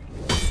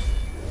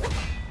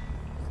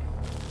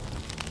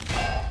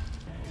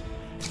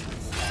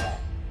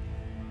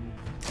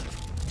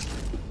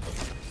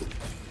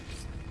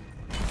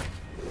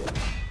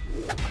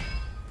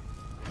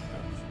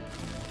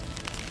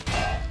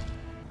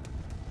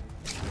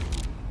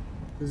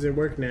 Does it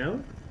work now?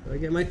 Do I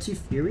get my 2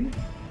 fury?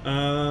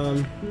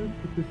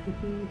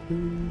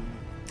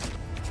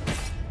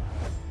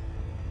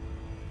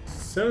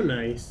 So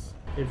nice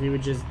if he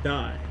would just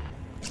die.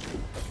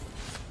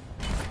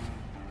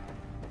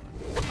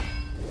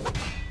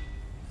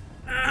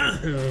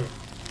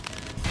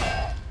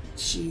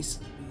 Jeez.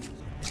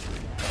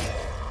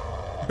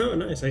 Oh,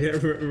 nice. I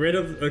get rid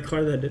of a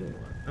card that I didn't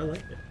want. I like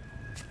it.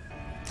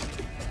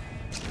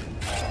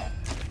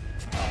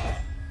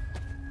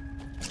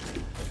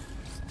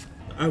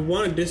 I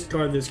want to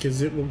discard this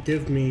because it will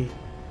give me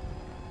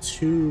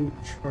 2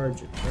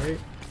 charges, right?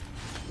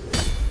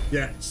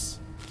 Yes.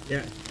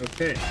 Yeah,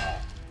 okay.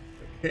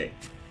 Okay.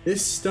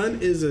 This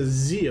stun is a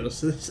Zeo,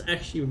 so this is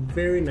actually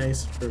very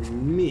nice for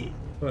me.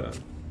 Hold on.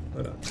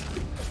 Hold on.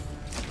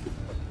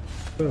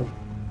 Boom.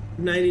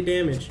 90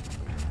 damage.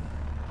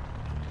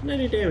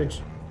 90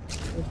 damage.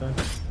 That's fine.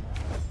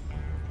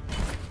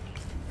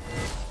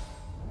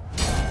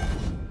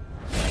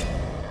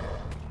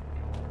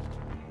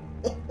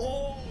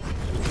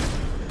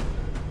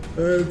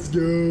 Let's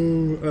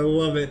go. I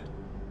love it.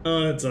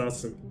 Oh, that's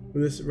awesome.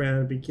 When this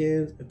round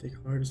begins, if the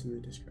card is in the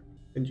discard,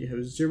 and you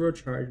have 0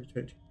 charge,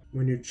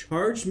 when your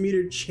charge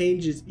meter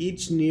changes,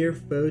 each near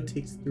foe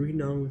takes 3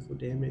 non-lethal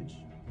damage.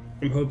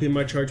 I'm hoping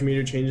my charge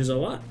meter changes a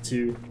lot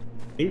to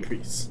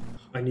increase.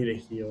 I need a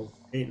heal.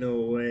 Ain't no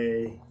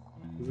way.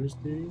 Hero's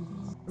duty?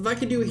 If I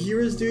could do a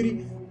hero's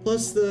duty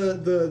plus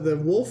the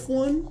wolf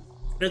one,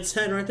 that's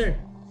 10 right there.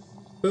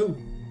 Boom.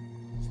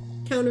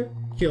 Counter.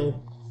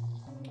 Kill.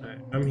 Alright,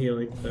 I'm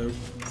healing, so.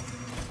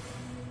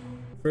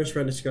 First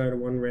round discard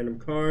 1 random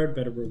card,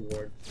 better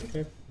reward.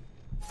 Okay.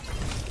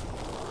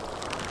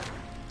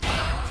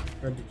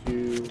 How did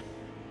you...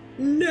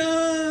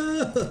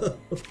 No!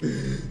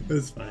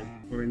 That's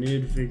fine. Or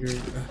need to figure...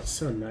 Oh,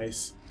 so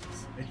nice.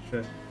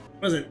 Extra.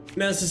 Wasn't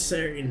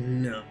necessary,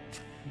 no.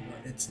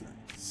 But it's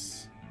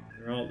nice.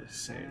 They're all the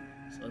same.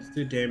 So let's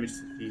do damage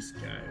to these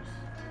guys.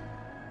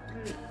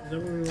 Is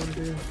that what we want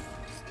to do?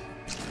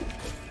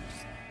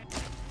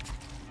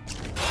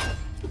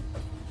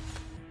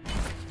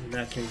 And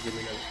that can give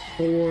me another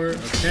 4.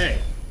 Okay.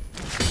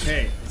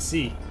 Okay, let's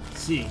see.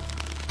 Let's see.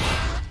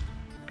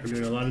 I'm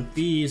doing a lot of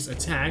these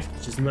attack,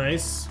 which is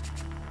nice.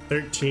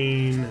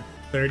 13,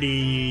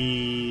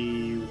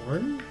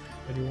 31,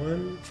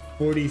 31,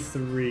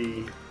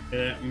 43,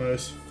 and at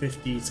most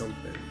 50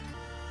 something.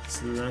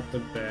 It's not the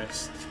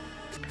best.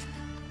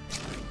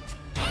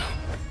 That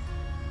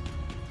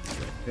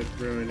could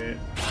ruin it.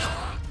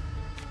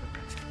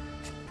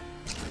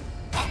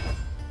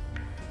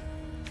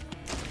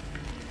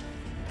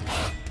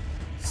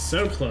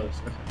 So close.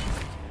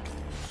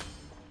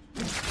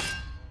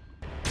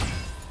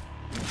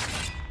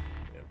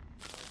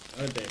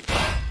 Okay. Out of damage.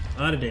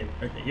 Out of damage.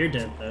 Okay, you're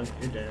dead though.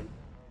 You're dead.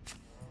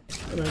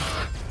 Okay.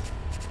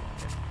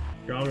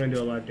 You're all gonna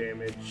do a lot of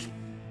damage.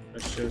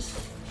 Let's just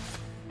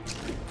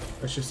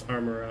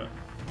armor up.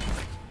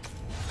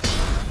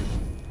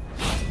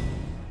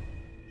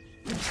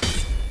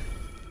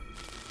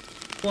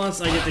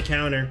 Plus, I get the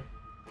counter.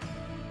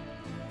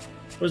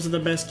 Was it the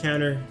best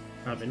counter?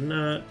 Probably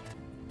not.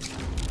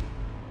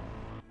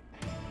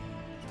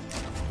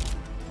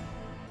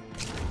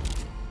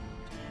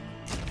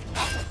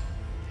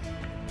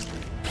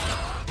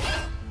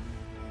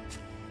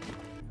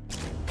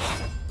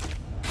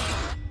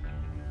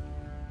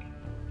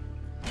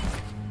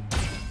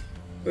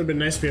 It would have been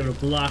nice to be able to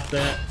block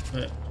that,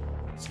 but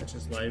such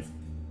is life.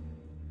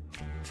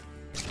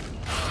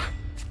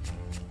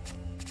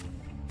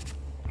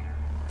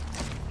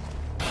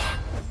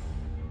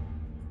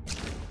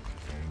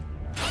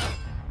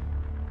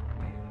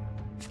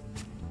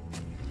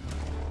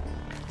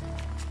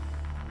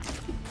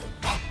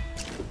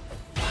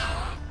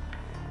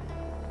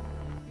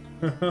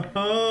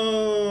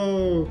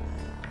 Oh,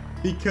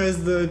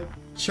 because the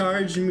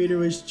charge meter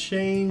was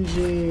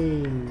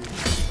changing.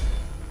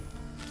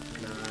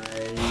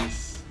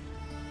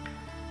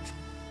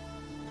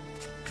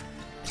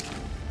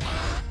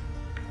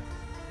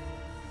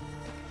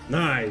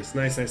 Nice,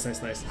 nice, nice,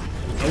 nice, nice.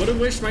 I would have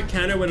wished my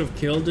counter would have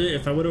killed it.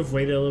 If I would have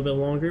waited a little bit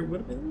longer, it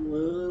would have been a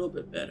little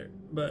bit better.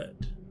 But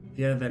if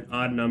you have an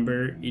odd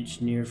number,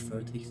 each near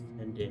foe takes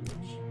 10 damage.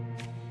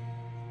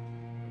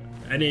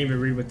 I didn't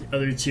even read what the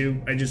other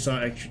two. I just saw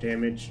extra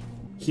damage.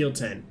 Heal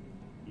 10.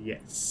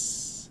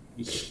 Yes.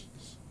 Yes.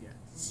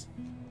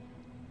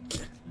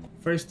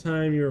 First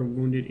time you are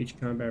wounded, each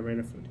combat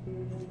random foot.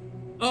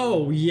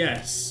 Oh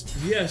yes,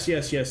 yes,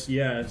 yes, yes,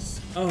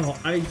 yes. Oh,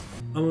 I'm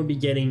gonna be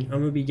getting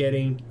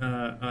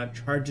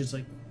charges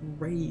like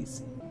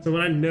crazy. So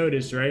what I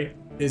noticed, right,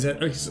 is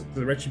that okay, so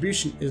the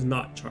retribution is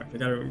not charged. I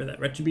gotta remember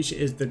that retribution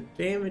is the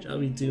damage I'll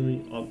be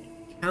doing on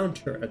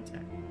counter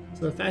attack.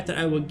 So the fact that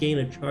I will gain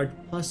a charge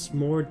plus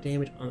more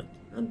damage on the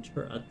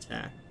counter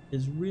attack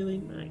is really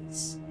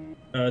nice.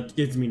 It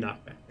gives me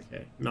knockback.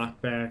 Okay,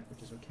 knockback,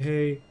 which is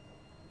okay.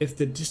 If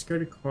the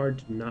discarded card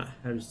did not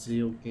have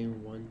zeal,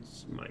 gain 1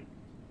 smite.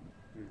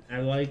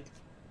 We're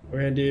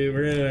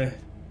gonna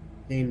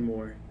gain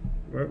more.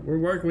 We're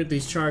working with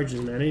these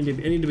charges, man. I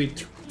need to be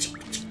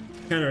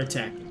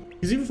counterattack.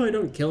 Because even if I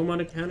don't kill him on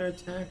a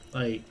counterattack,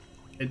 like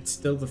it's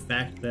still the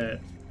fact that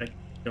I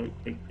don't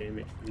take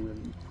damage from the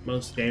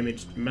most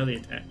damaged melee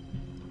attack.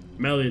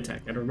 Melee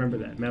attack. I don't remember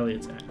that melee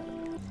attack.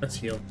 Let's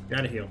heal.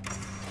 Gotta heal.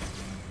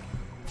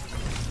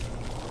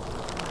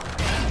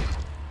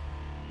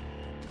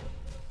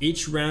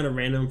 Each round, a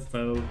random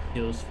foe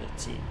heals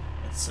 15.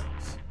 That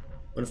sucks.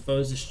 When a foe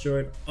is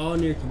destroyed, all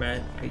near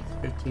combat takes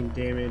 15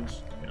 damage.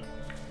 No.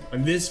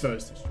 When this foe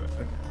is destroyed,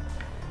 okay.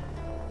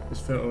 This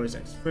foe always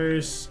acts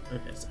first.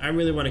 Okay, so I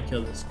really want to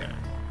kill this guy.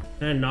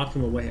 Can I knock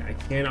him away? I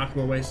can't knock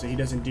him away so he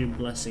doesn't do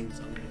blessings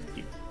on these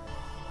people.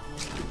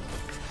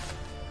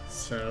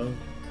 So,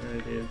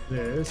 I did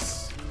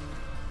this.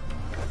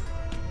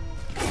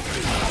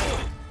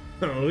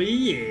 Oh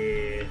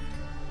yeah!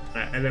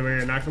 Alright, and then we're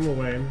gonna knock him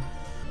away.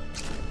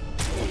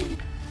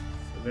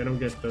 So they don't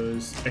get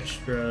those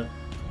extra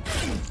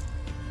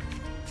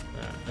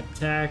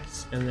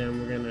attacks, and then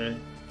we're gonna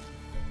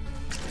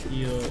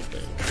heal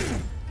them.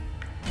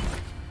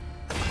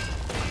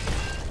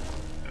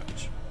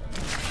 Ouch.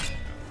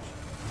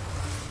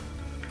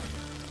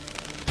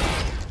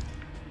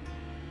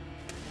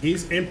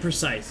 He's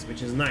imprecise,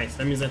 which is nice.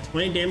 That means that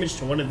 20 damage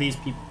to one of these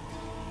people.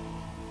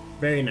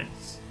 Very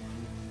nice.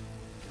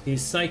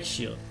 He's Psych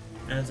Shield.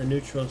 Adds a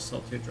neutral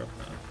assault to your drop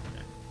out.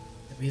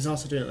 But he's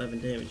also doing 11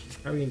 damage. He's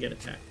probably gonna get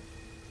attacked.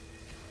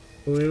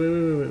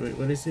 Wait.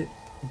 What is it?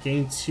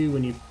 Gain 2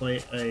 when you play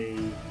a...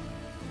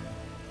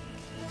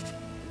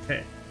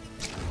 Okay.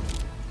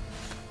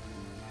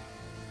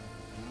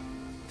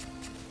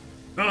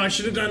 Oh, I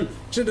should have done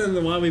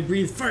the while we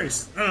breathe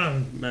first.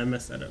 Oh, I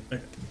messed that up.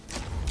 Okay.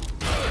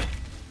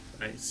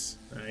 Nice,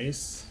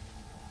 nice.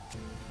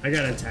 I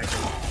gotta attack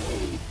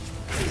him.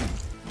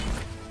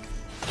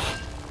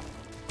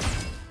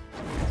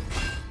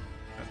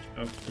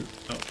 Ouch,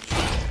 ouch.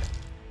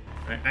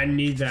 I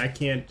need that. I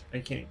can't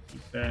keep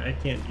that. I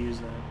can't use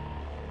that.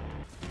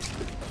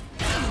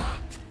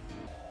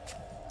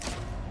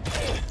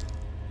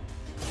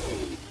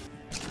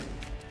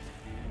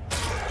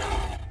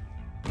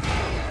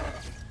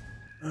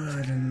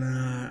 I don't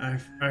know.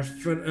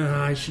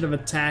 I should have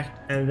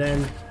attacked and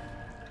then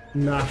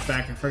knocked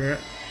back. I forgot.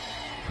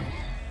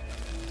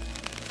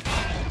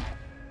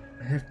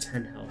 I have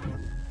 10 health.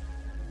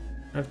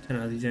 I have 10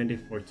 health. He's gonna do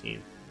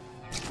 14.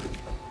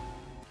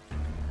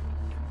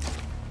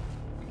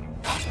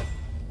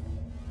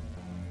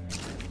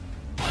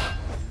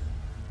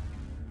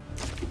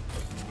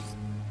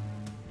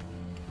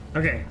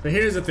 Okay, so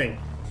here's the thing.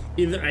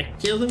 Either I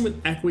kill him with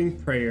Echoing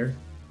Prayer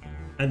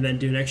and then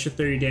do an extra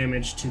 30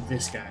 damage to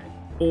this guy,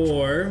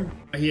 or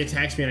he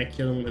attacks me and I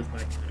kill him with my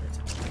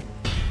counterattack.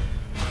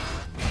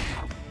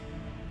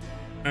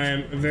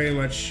 I very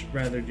much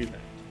rather do that.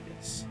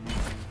 Yes.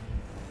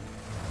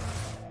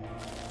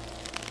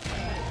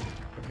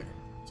 Okay,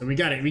 so we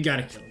gotta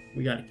kill him.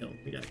 We gotta kill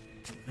him.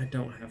 I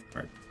don't have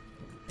card.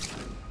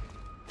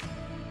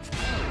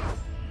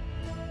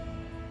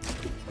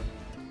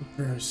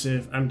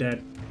 Corrosive. I'm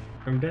dead.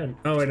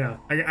 Oh wait, no.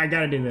 I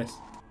gotta do this.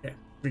 Yeah,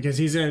 because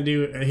he's not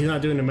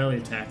doing a melee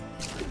attack.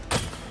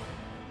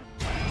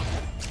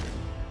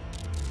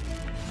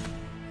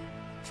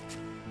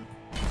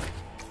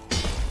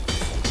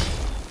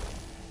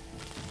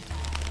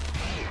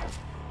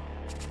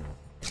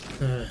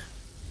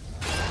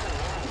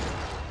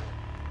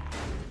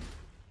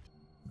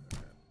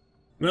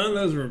 None of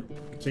those were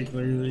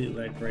particularly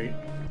like great.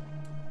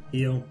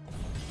 Heal.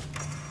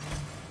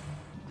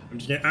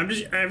 I'm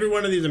just every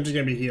one of these I'm just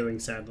gonna be healing,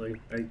 sadly.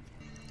 Like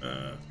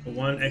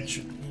 1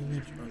 extra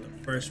damage on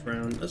the first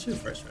round. Let's do the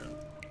first round.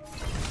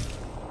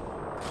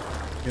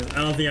 Because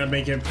I don't think I'll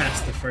make it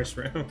past the first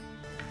round.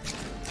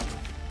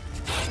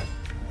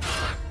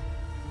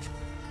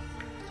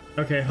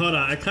 Okay, hold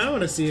on. I kind of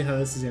want to see how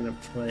this is gonna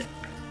play.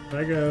 If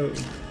I go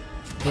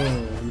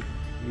boom,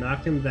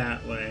 knock him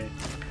that way,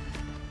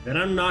 then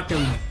I'm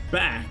knocking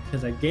back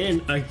because I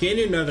gain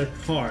another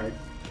card.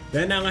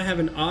 Then now I have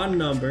an odd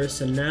number,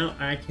 so now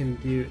I can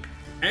do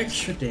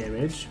extra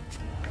damage.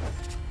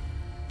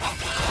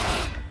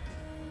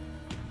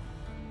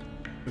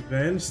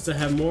 Then, since I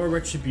have more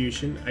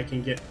retribution, I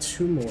can get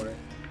 2 more.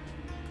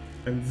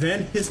 And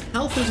then his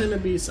health is gonna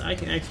be, so I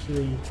can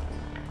actually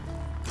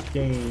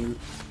gain.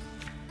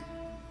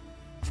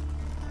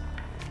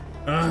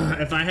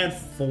 If I had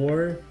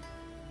 4,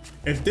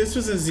 if this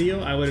was a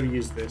Zeal, I would have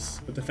used this.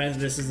 But the fact that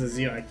this is a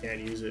Zeal, I can't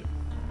use it.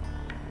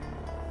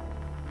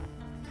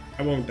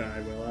 I won't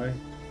die, will I?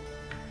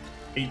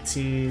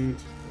 18.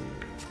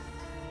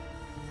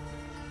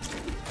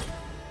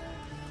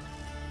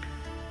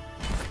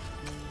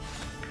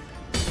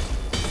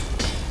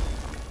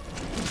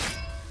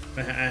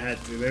 I had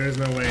to. There is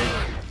no way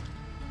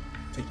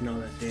taking all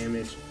that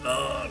damage.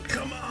 Oh,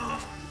 come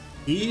on.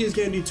 He is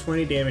going to do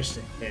 20 damage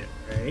to hit,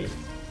 right?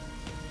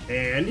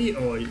 And he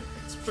always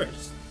hits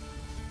first.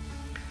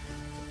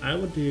 I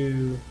will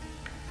do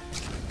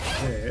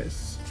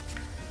this.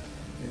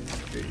 And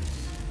this.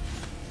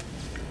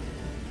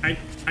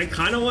 I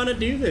kind of want to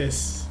do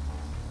this.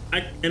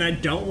 And I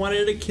don't want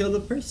it to kill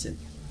the person.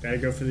 Gotta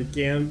go for the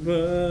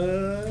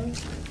gamble.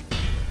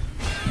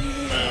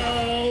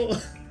 No.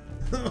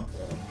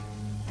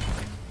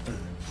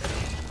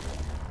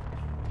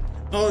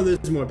 Oh,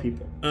 there's more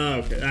people. Oh,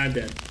 okay, I'm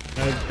dead.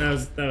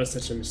 That was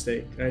such a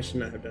mistake. I should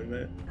not have done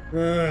that.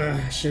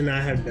 I should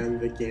not have done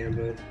the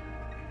gamble.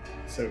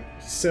 So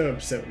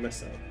upset with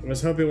myself. I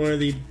was hoping one of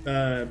the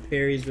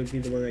parries would be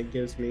the one that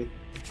gives me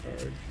a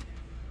card.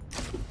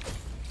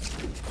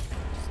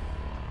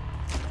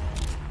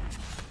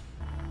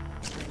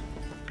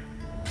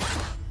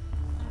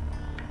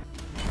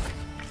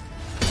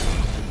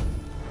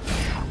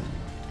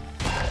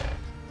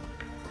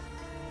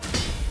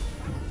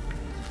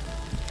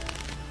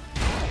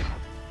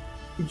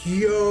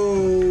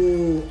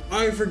 Yo,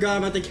 I forgot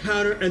about the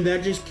counter, and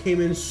that just came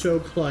in so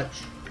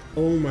clutch.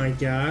 Oh my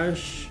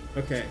gosh.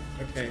 Okay,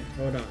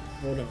 hold on.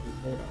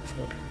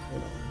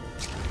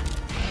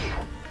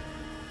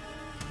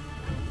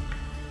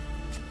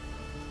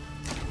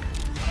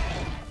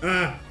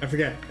 Ah, I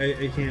forgot.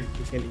 I can't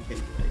do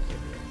that.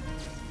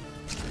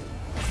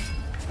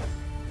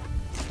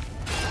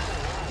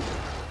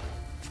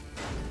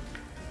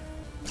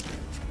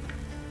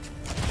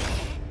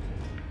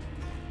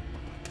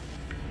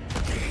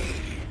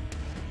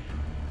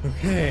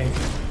 Okay.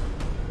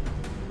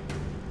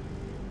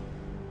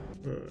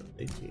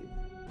 18.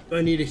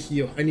 I need a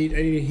heal. I need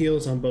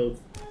heals on both.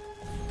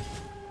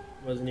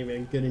 Wasn't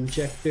even a good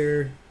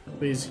injector.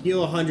 Please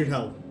heal 100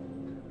 health.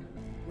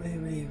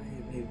 Wait,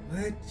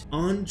 what?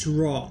 On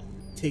draw,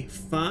 take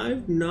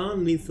 5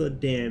 non-lethal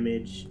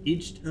damage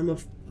each time a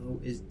foe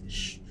is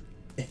destroyed.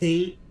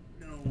 Ain't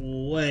no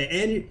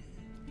way.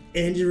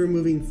 And you're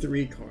removing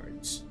 3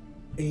 cards.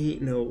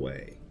 Ain't no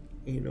way.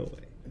 I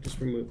just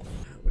removed.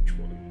 Which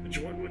one?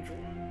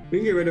 We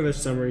can get rid of a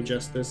summary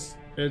justice.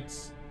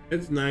 It's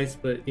nice,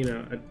 but you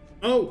know.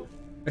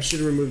 I should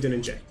have removed an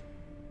inject.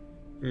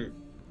 Alright,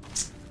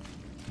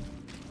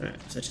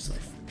 such is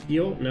life.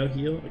 Heal? No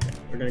heal? Okay,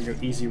 we're gonna go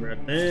easy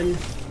route then.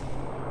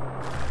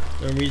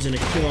 No reason to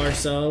kill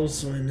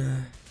ourselves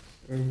when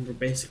we're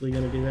basically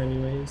gonna do that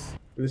anyways.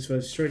 This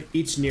was destroyed.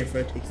 Each near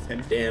foe takes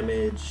 10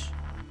 damage.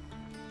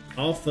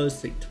 All foes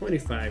take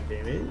 25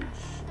 damage.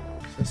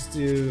 Let's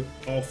do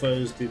all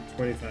foes do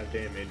 25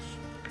 damage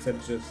instead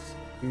of just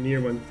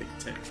near one take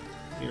 10,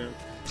 you know?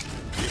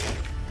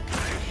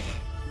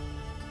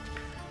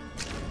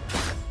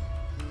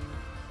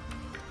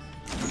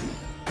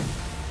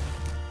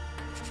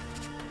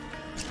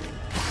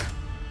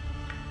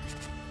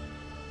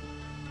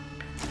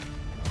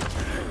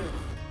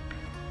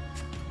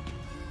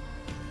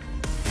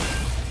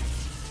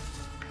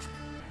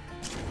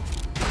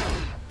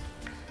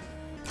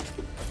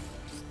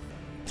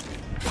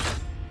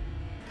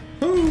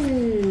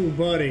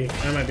 Buddy,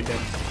 I might be dead.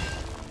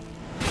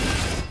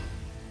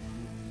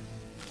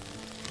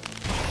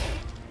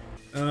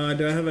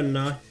 Do I have a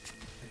knock?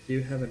 I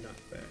do have a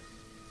knockback.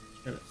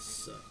 Kind of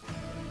sucks.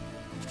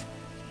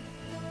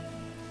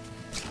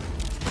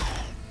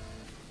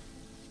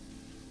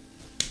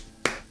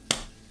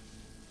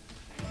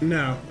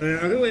 No.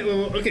 Okay, wait.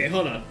 Okay,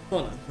 hold on.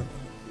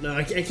 No,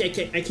 I can't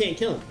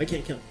kill him. I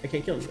can't kill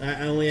him.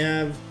 I only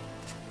have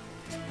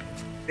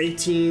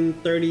 18,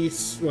 30,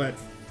 what?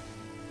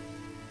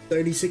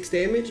 36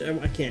 damage?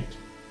 I can't,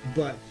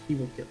 but he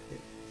will kill him.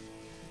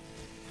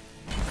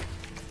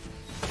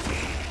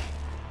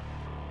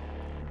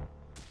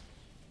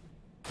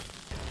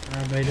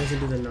 But he doesn't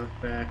do the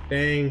knockback.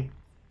 Dang.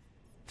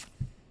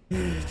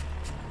 Wait,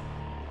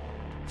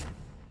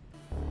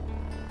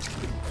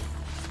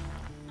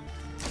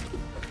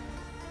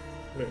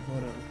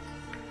 hold on.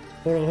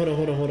 Hold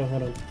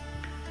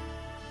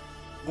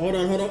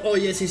on. Oh,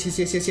 yes.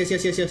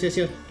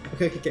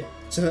 Okay.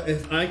 So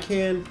if I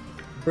can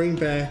bring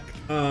back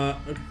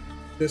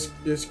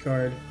this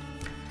card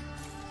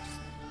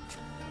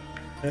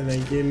and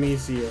then give me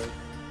Zeal.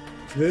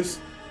 This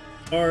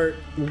art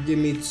will give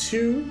me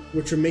 2,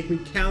 which will make me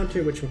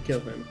counter, which will kill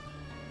him.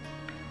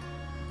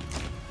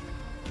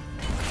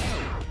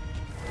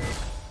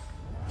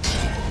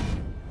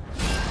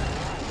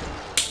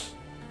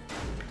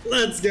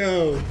 Let's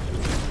go.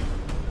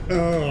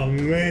 Oh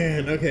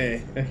man.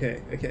 Okay.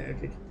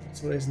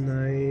 This one is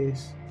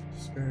nice.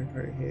 Discard a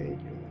card in hand.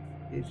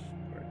 Each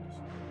card.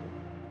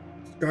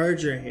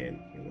 Discard your hand.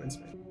 Okay, one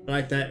spell. I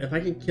like that. If I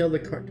can kill the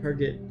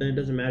target, then it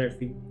doesn't matter if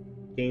he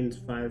gains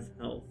 5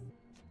 health.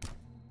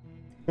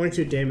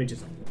 22 damage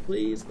is.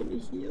 Please let me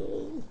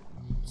heal.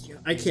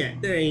 I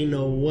can't. There ain't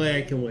no way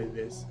I can win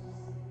this.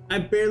 I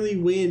barely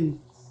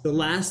win the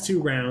last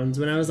 2 rounds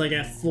when I was like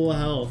at full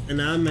health, and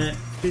now I'm at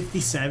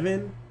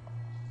 57.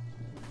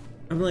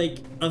 I'm like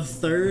a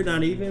third,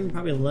 not even,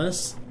 probably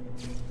less.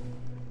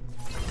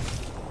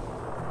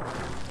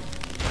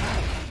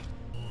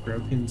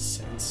 Broken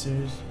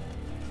sensors.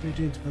 We're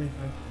doing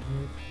 25.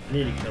 I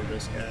need to kill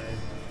this guy.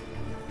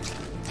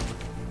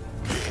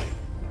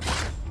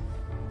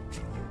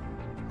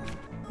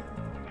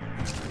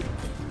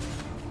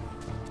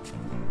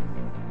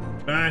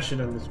 I should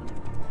have done this one.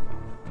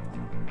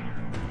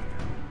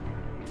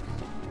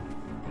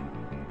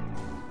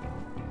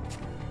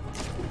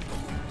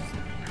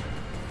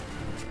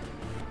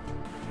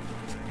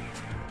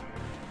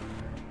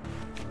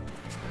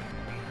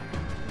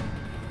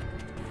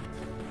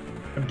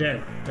 I'm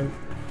dead.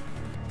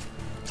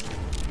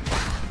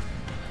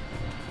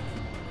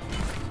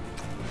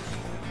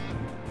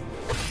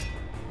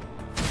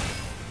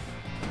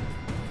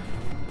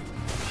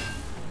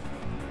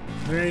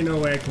 There ain't no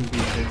way I can beat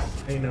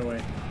this. Ain't no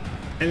way.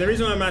 And the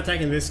reason why I'm not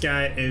attacking this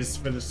guy is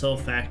for the sole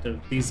fact of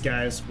these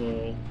guys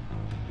will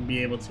be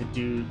able to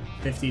do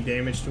 50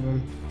 damage to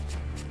him.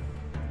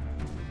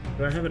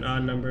 Do I have an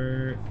odd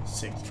number?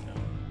 6. No.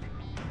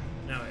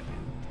 Now I do.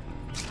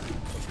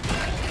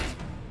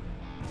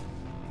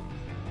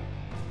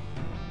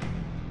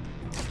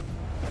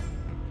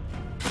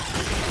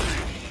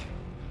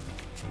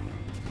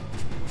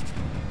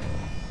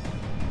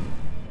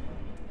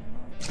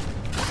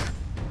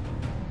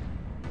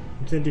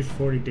 I'm gonna do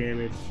 40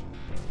 damage.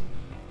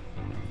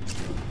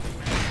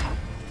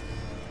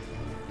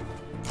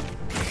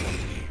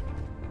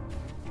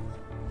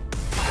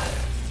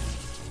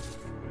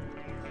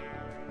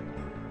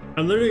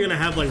 I'm literally gonna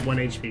have like 1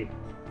 HP.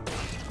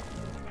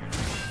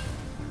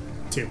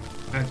 2.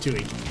 I have 2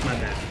 HP. My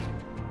bad.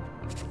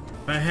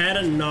 If I had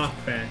a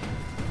knockback,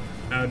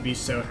 I would be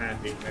so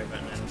happy right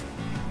about now.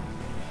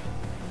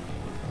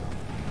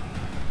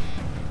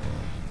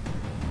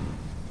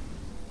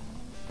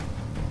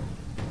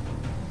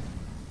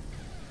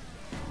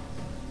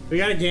 We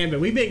got a gambit.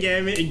 We've been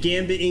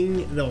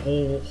gambiting the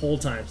whole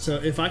time. So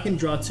if I can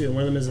draw 2 and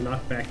one of them is a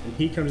knockback, and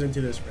he comes into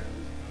this round,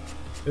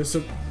 this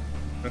will.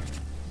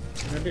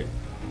 Okay.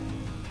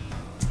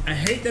 I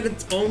hate that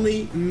it's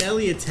only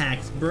melee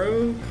attacks,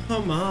 bro.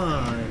 Come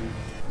on.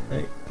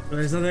 Like,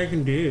 there's nothing I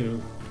can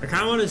do. I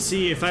kind of want to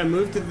see if I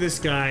move to this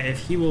guy, if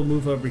he will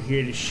move over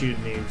here to shoot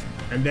me,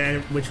 and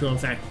then which will in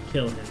fact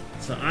kill him.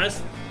 So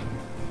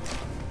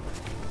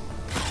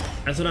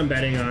that's what I'm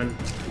betting on.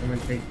 I'm gonna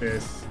take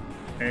this.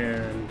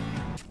 And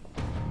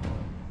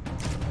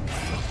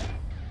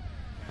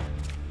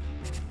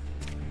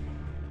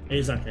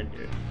he's not gonna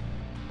do it.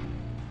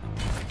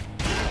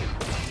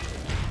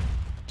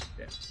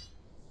 Yeah.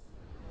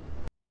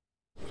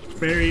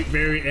 Very,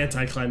 very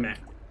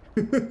anticlimactic.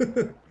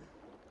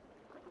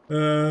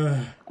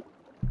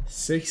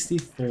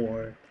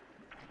 64.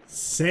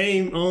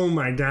 Same. Oh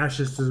my gosh,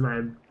 this is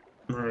my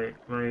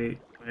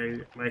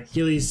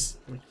Achilles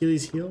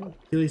heel,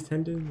 Achilles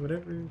tendon,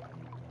 whatever.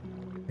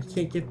 I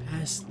can't get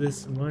past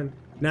this one.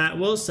 Now, I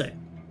will say,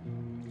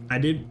 I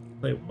did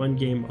play 1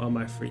 game on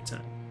my free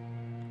time,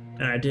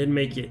 and I did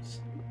make it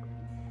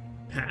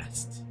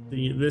past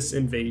this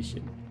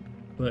invasion,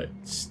 but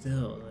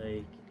still,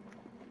 like,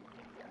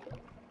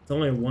 it's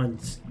only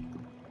once.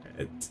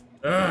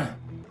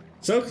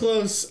 So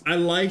close.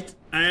 I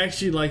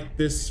actually liked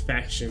this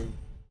faction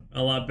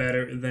a lot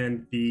better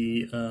than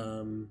the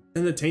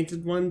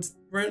tainted ones.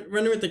 Running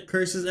with the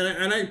curses,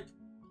 and I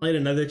played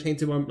another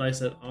tainted one, like I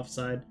said,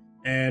 offside.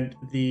 And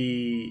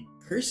the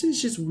curse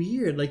is just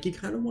weird. Like, you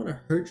kind of want to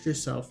hurt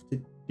yourself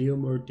to deal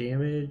more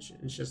damage.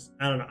 It's just,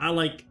 I don't know. I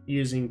like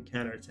using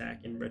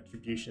counterattack and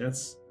retribution.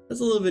 That's a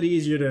little bit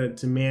easier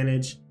to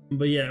manage.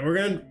 But yeah,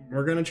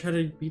 we're gonna try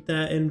to beat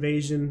that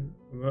invasion.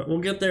 We'll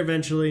get there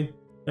eventually.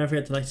 Don't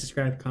forget to like,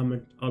 subscribe,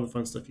 comment, all the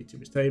fun stuff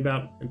YouTubers tell you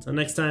about. Until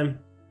next time,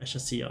 I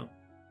shall see y'all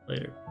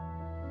later.